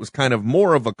Resurrection, it was kind of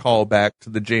more of a callback to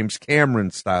the James Cameron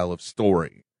style of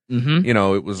story. Mm-hmm.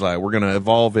 It was like, we're going to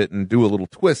evolve it and do a little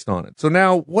twist on it. So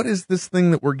now what is this thing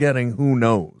that we're getting? Who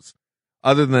knows?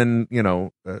 Other than,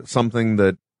 something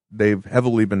that they've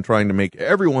heavily been trying to make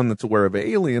everyone that's aware of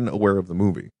Alien aware of the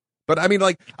movie. But I mean,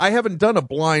 like, I haven't done a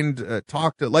blind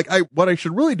talk to, what I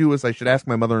should really do is I should ask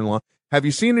my mother-in-law, have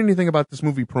you seen anything about this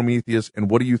movie Prometheus and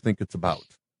what do you think it's about?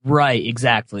 Right,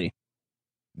 exactly.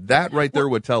 That right there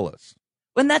would tell us.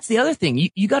 And that's the other thing.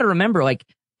 You got to remember, like,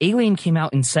 Alien came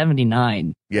out in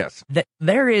 1979. Yes.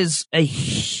 There is a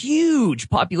huge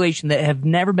population that have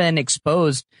never been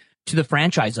exposed to the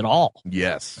franchise at all.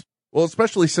 Yes. Well,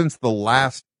 especially since the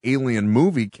last Alien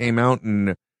movie came out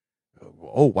in,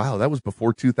 oh, wow, that was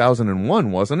before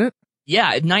 2001, wasn't it?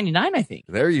 Yeah, 99, I think.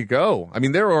 There you go. I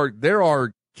mean, there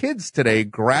are kids today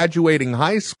graduating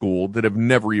high school that have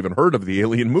never even heard of the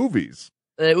Alien movies.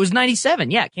 It was 97.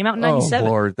 Yeah, it came out in 97. Oh,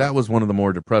 Lord, that was one of the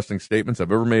more depressing statements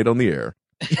I've ever made on the air.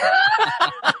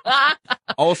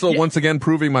 Also, once again,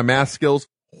 proving my math skills,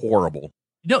 horrible.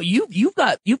 No, you've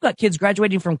got kids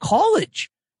graduating from college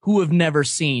who have never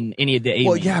seen any of the Aliens.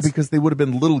 Well, yeah, because they would have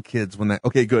been little kids when that.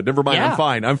 Okay, good. Never mind. Yeah.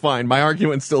 I'm fine. My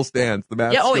argument still stands. The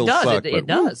math skills it does. suck. It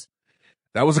does.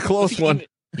 That was a close one.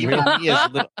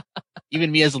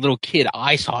 Even me as a little kid,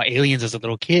 I saw Aliens as a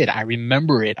little kid. I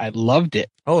remember it. I loved it.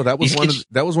 Oh, that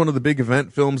was one of the big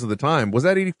event films of the time. Was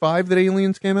that 85 that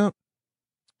Aliens came out?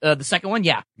 The second one,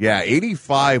 yeah. Yeah,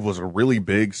 85 was a really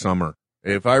big summer.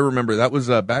 If I remember, that was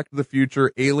Back to the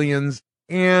Future, Aliens,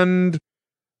 and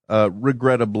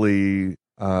regrettably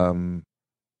Temple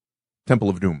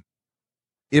of Doom,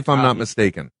 if I'm not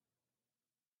mistaken.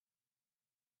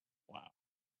 Wow.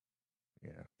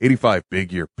 Yeah, 85,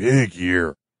 big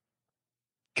year.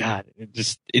 God, it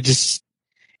just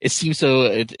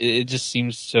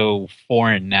seems so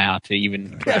foreign now to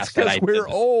even grasp that idea. We're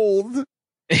old.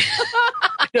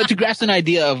 To grasp an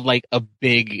idea of like a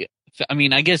big, I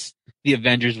mean, I guess the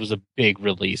Avengers was a big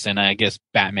release, and I guess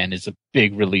Batman is a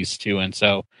big release too, and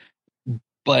so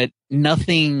but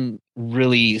nothing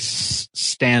really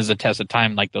stands the test of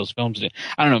time like those films did.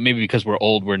 I don't know, maybe because we're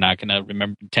old, we're not going to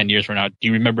remember 10 years from now. Do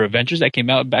you remember Avengers that came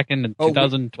out back in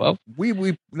 2012?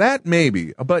 We that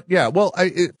maybe, but yeah, well,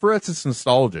 for us it's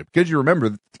nostalgia because you remember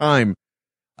the time.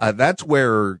 That's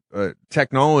where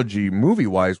technology,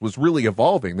 movie-wise, was really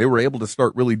evolving. They were able to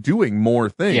start really doing more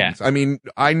things. Yeah. I mean,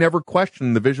 I never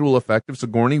questioned the visual effect of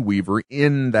Sigourney Weaver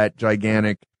in that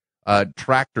gigantic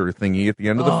tractor thingy at the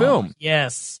end of the film.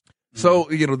 Yes. So,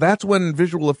 that's when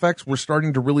visual effects were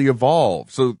starting to really evolve.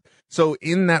 So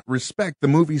in that respect, the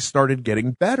movies started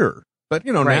getting better. But,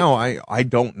 now I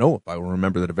don't know if I will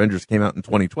remember that Avengers came out in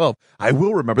 2012. I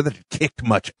will remember that it kicked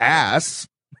much ass.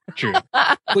 True.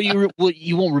 You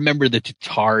won't remember the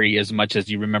Chitauri as much as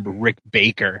you remember Rick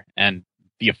Baker and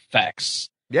the effects.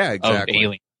 Yeah, exactly. Of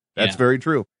Alien. That's very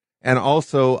true. And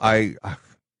also, I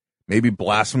maybe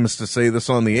blasphemous to say this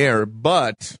on the air,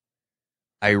 but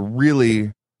I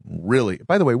really,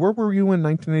 by the way, where were you in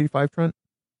 1985, Trent?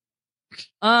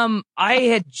 I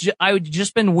had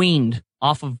just been weaned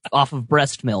off of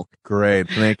breast milk. Great.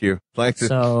 Thank you. But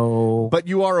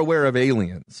you are aware of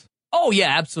Aliens. Oh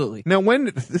yeah, absolutely. Now,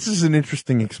 this is an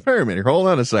interesting experiment here. Hold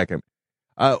on a second.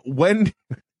 When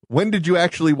did you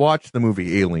actually watch the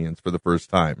movie Aliens for the first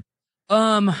time?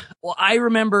 Well, I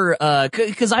remember,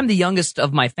 cause I'm the youngest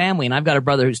of my family and I've got a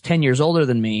brother who's 10 years older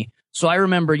than me. So I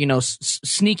remember,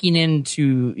 sneaking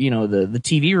into, the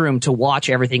TV room to watch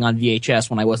everything on VHS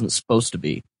when I wasn't supposed to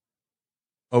be.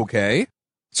 Okay.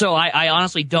 So I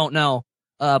honestly don't know.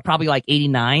 Probably like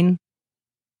 89.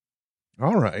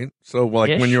 All right. So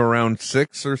like when you're around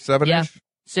 6 or 7-ish? Yeah.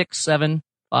 6, 7,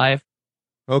 5.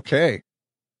 Okay.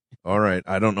 All right.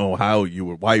 I don't know why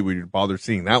you would bother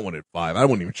seeing that one at 5. I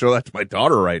wouldn't even show that to my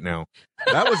daughter right now.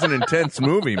 That was an intense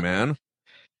movie, man.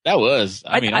 That was.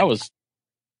 I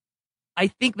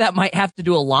think that might have to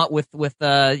do a lot with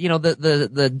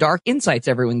the dark insights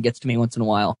everyone gets to me once in a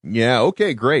while. Yeah.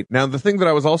 Okay. Great. Now, the thing that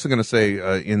I was also going to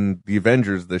say in the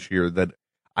Avengers this year that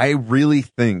I really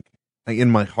think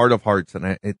in my heart of hearts,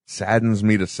 and it saddens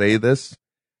me to say this,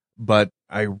 but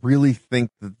I really think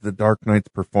that the Dark Knight's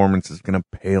performance is going to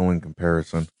pale in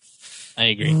comparison. I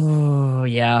agree. Oh,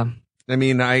 yeah. I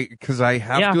mean, because I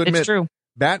have to admit, it's true.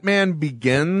 Batman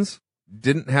Begins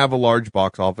didn't have a large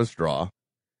box office draw.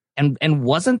 And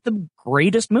wasn't the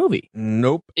greatest movie.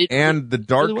 Nope. And the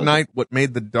Dark Knight, what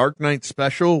made the Dark Knight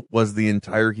special was the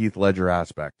entire Heath Ledger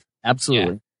aspect.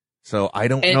 Absolutely. Yeah. So I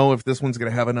don't know if this one's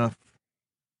going to have enough.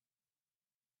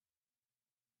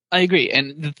 I agree.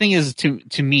 And the thing is, to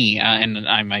me, and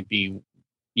I might be,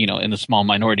 in the small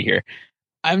minority here,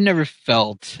 I've never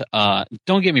felt,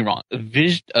 don't get me wrong,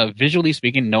 visually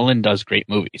speaking, Nolan does great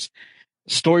movies.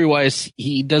 Story-wise,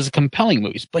 he does compelling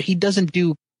movies, but he doesn't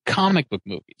do comic book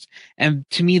movies. And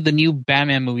to me, the new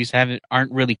Batman movies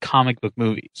aren't really comic book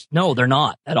movies. No, they're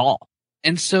not at all.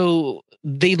 And so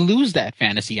they lose that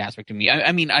fantasy aspect to me.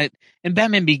 I mean, in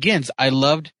Batman Begins, I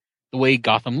loved the way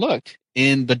Gotham looked.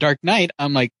 In The Dark Knight,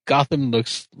 I'm like, Gotham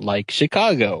looks like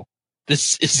Chicago.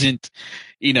 This isn't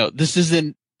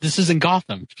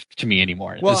Gotham to me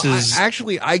anymore. Well,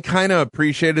 I kind of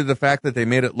appreciated the fact that they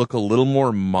made it look a little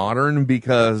more modern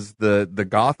because the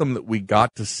Gotham that we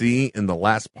got to see in the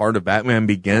last part of Batman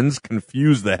Begins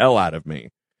confused the hell out of me.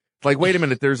 It's like, wait a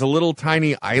minute, there's a little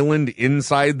tiny island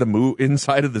inside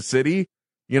inside of the city.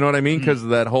 You know what I mean? Because of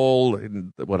that whole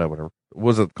whatever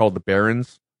was it called, the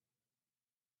Barrens?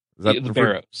 Is that the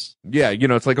Barrows? Yeah,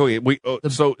 it's like, okay,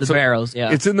 the Barrows,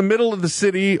 yeah. It's in the middle of the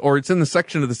city, or it's in the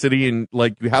section of the city, and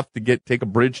like you have to take a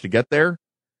bridge to get there.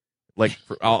 Like,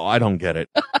 I don't get it.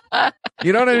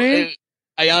 You know what I mean?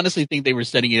 I honestly think they were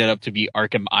setting it up to be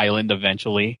Arkham Island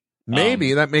eventually.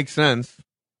 Maybe that makes sense.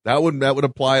 That would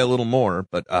apply a little more,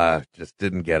 but just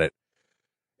didn't get it.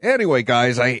 Anyway,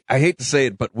 guys, I hate to say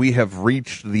it, but we have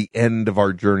reached the end of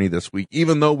our journey this week.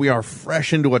 Even though we are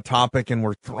fresh into a topic and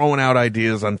we're throwing out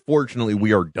ideas, unfortunately,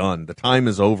 we are done. The time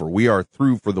is over. We are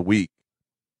through for the week.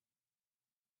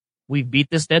 We've beat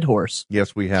this dead horse.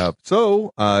 Yes, we have.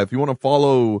 So, if you want to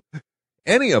follow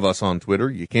any of us on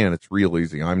Twitter, you can. It's real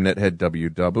easy. I'm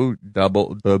NetheadWW.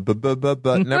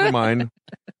 But never mind.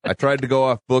 I tried to go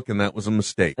off book, and that was a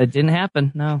mistake. It didn't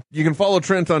happen, no. You can follow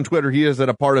Trent on Twitter. He is at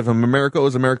a part of him. Americo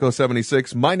is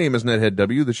Americo76. My name is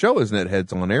NetheadW. The show is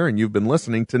Netheads on Air, and you've been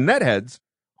listening to Netheads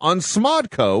on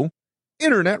Smodco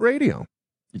Internet Radio.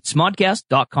 It's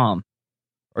smodcast.com.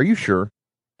 Are you sure?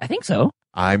 I think so.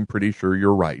 I'm pretty sure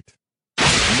you're right.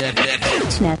 Nethead.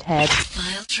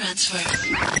 File transfer.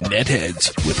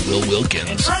 Netheads with Will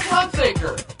Wilkins. And Frank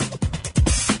Hunsaker.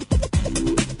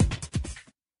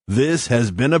 This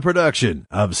has been a production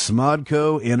of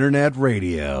Smodco Internet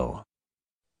Radio.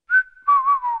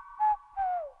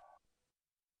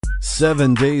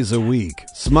 7 days a week,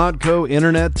 Smodco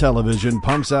Internet Television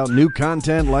pumps out new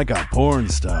content like a porn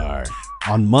star.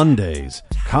 On Mondays,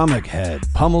 Comic Head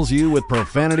pummels you with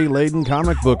profanity-laden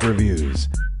comic book reviews.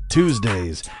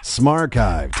 Tuesdays,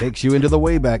 Smarchive takes you into the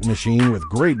Wayback Machine with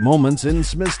great moments in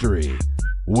Smystery.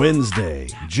 Wednesday,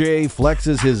 Jay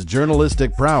flexes his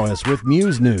journalistic prowess with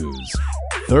Muse News.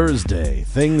 Thursday,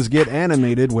 things get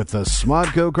animated with the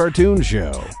Smodco Cartoon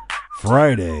Show.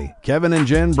 Friday, Kevin and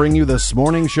Jen bring you the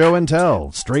S'morning Show and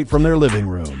Tell, straight from their living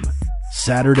room.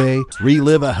 Saturday,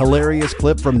 relive a hilarious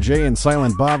clip from Jay and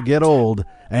Silent Bob Get Old.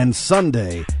 And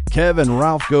Sunday, Kev and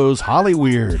Ralph goes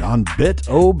Hollyweird on Bit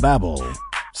O Babble.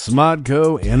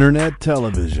 Smodco Internet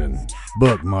Television.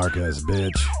 Bookmark us,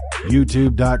 bitch.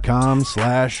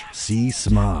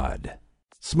 YouTube.com/csmod.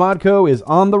 Smodco is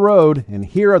on the road, and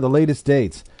here are the latest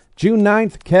dates. June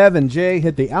 9th, Kev and Jay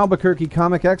hit the Albuquerque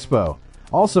Comic Expo.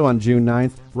 Also on June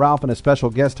 9th, Ralph and a special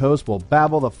guest host will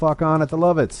babble the fuck on at the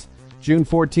Lovitz. June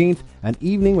 14th, an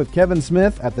evening with Kevin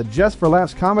Smith at the Just for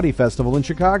Laughs Comedy Festival in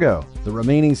Chicago. The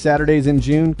remaining Saturdays in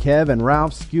June, Kev and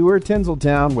Ralph skewer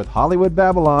Tinseltown with Hollywood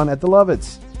Babylon at the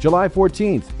Lovitz. July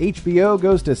 14th, HBO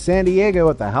goes to San Diego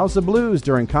at the House of Blues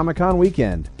during Comic-Con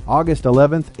weekend. August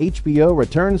 11th, HBO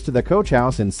returns to the Coach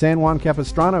House in San Juan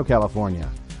Capistrano, California.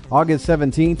 August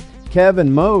 17th, Kev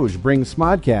and Moj bring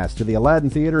Smodcast to the Aladdin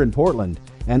Theater in Portland.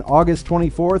 And August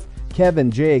 24th, Kev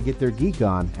and Jay get their geek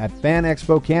on at Fan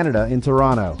Expo Canada in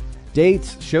Toronto.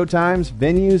 Dates, showtimes,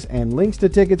 venues, and links to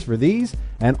tickets for these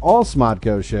and all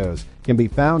Smodco shows can be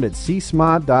found at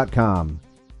csmod.com.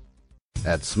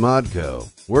 At Smodco,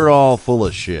 we're all full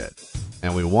of shit,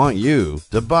 and we want you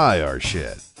to buy our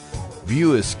shit.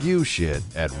 View askew shit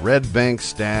at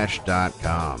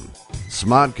redbankstash.com.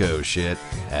 Smodco shit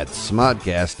at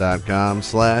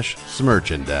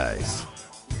smodcast.com/smerchandise.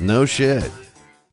 No shit.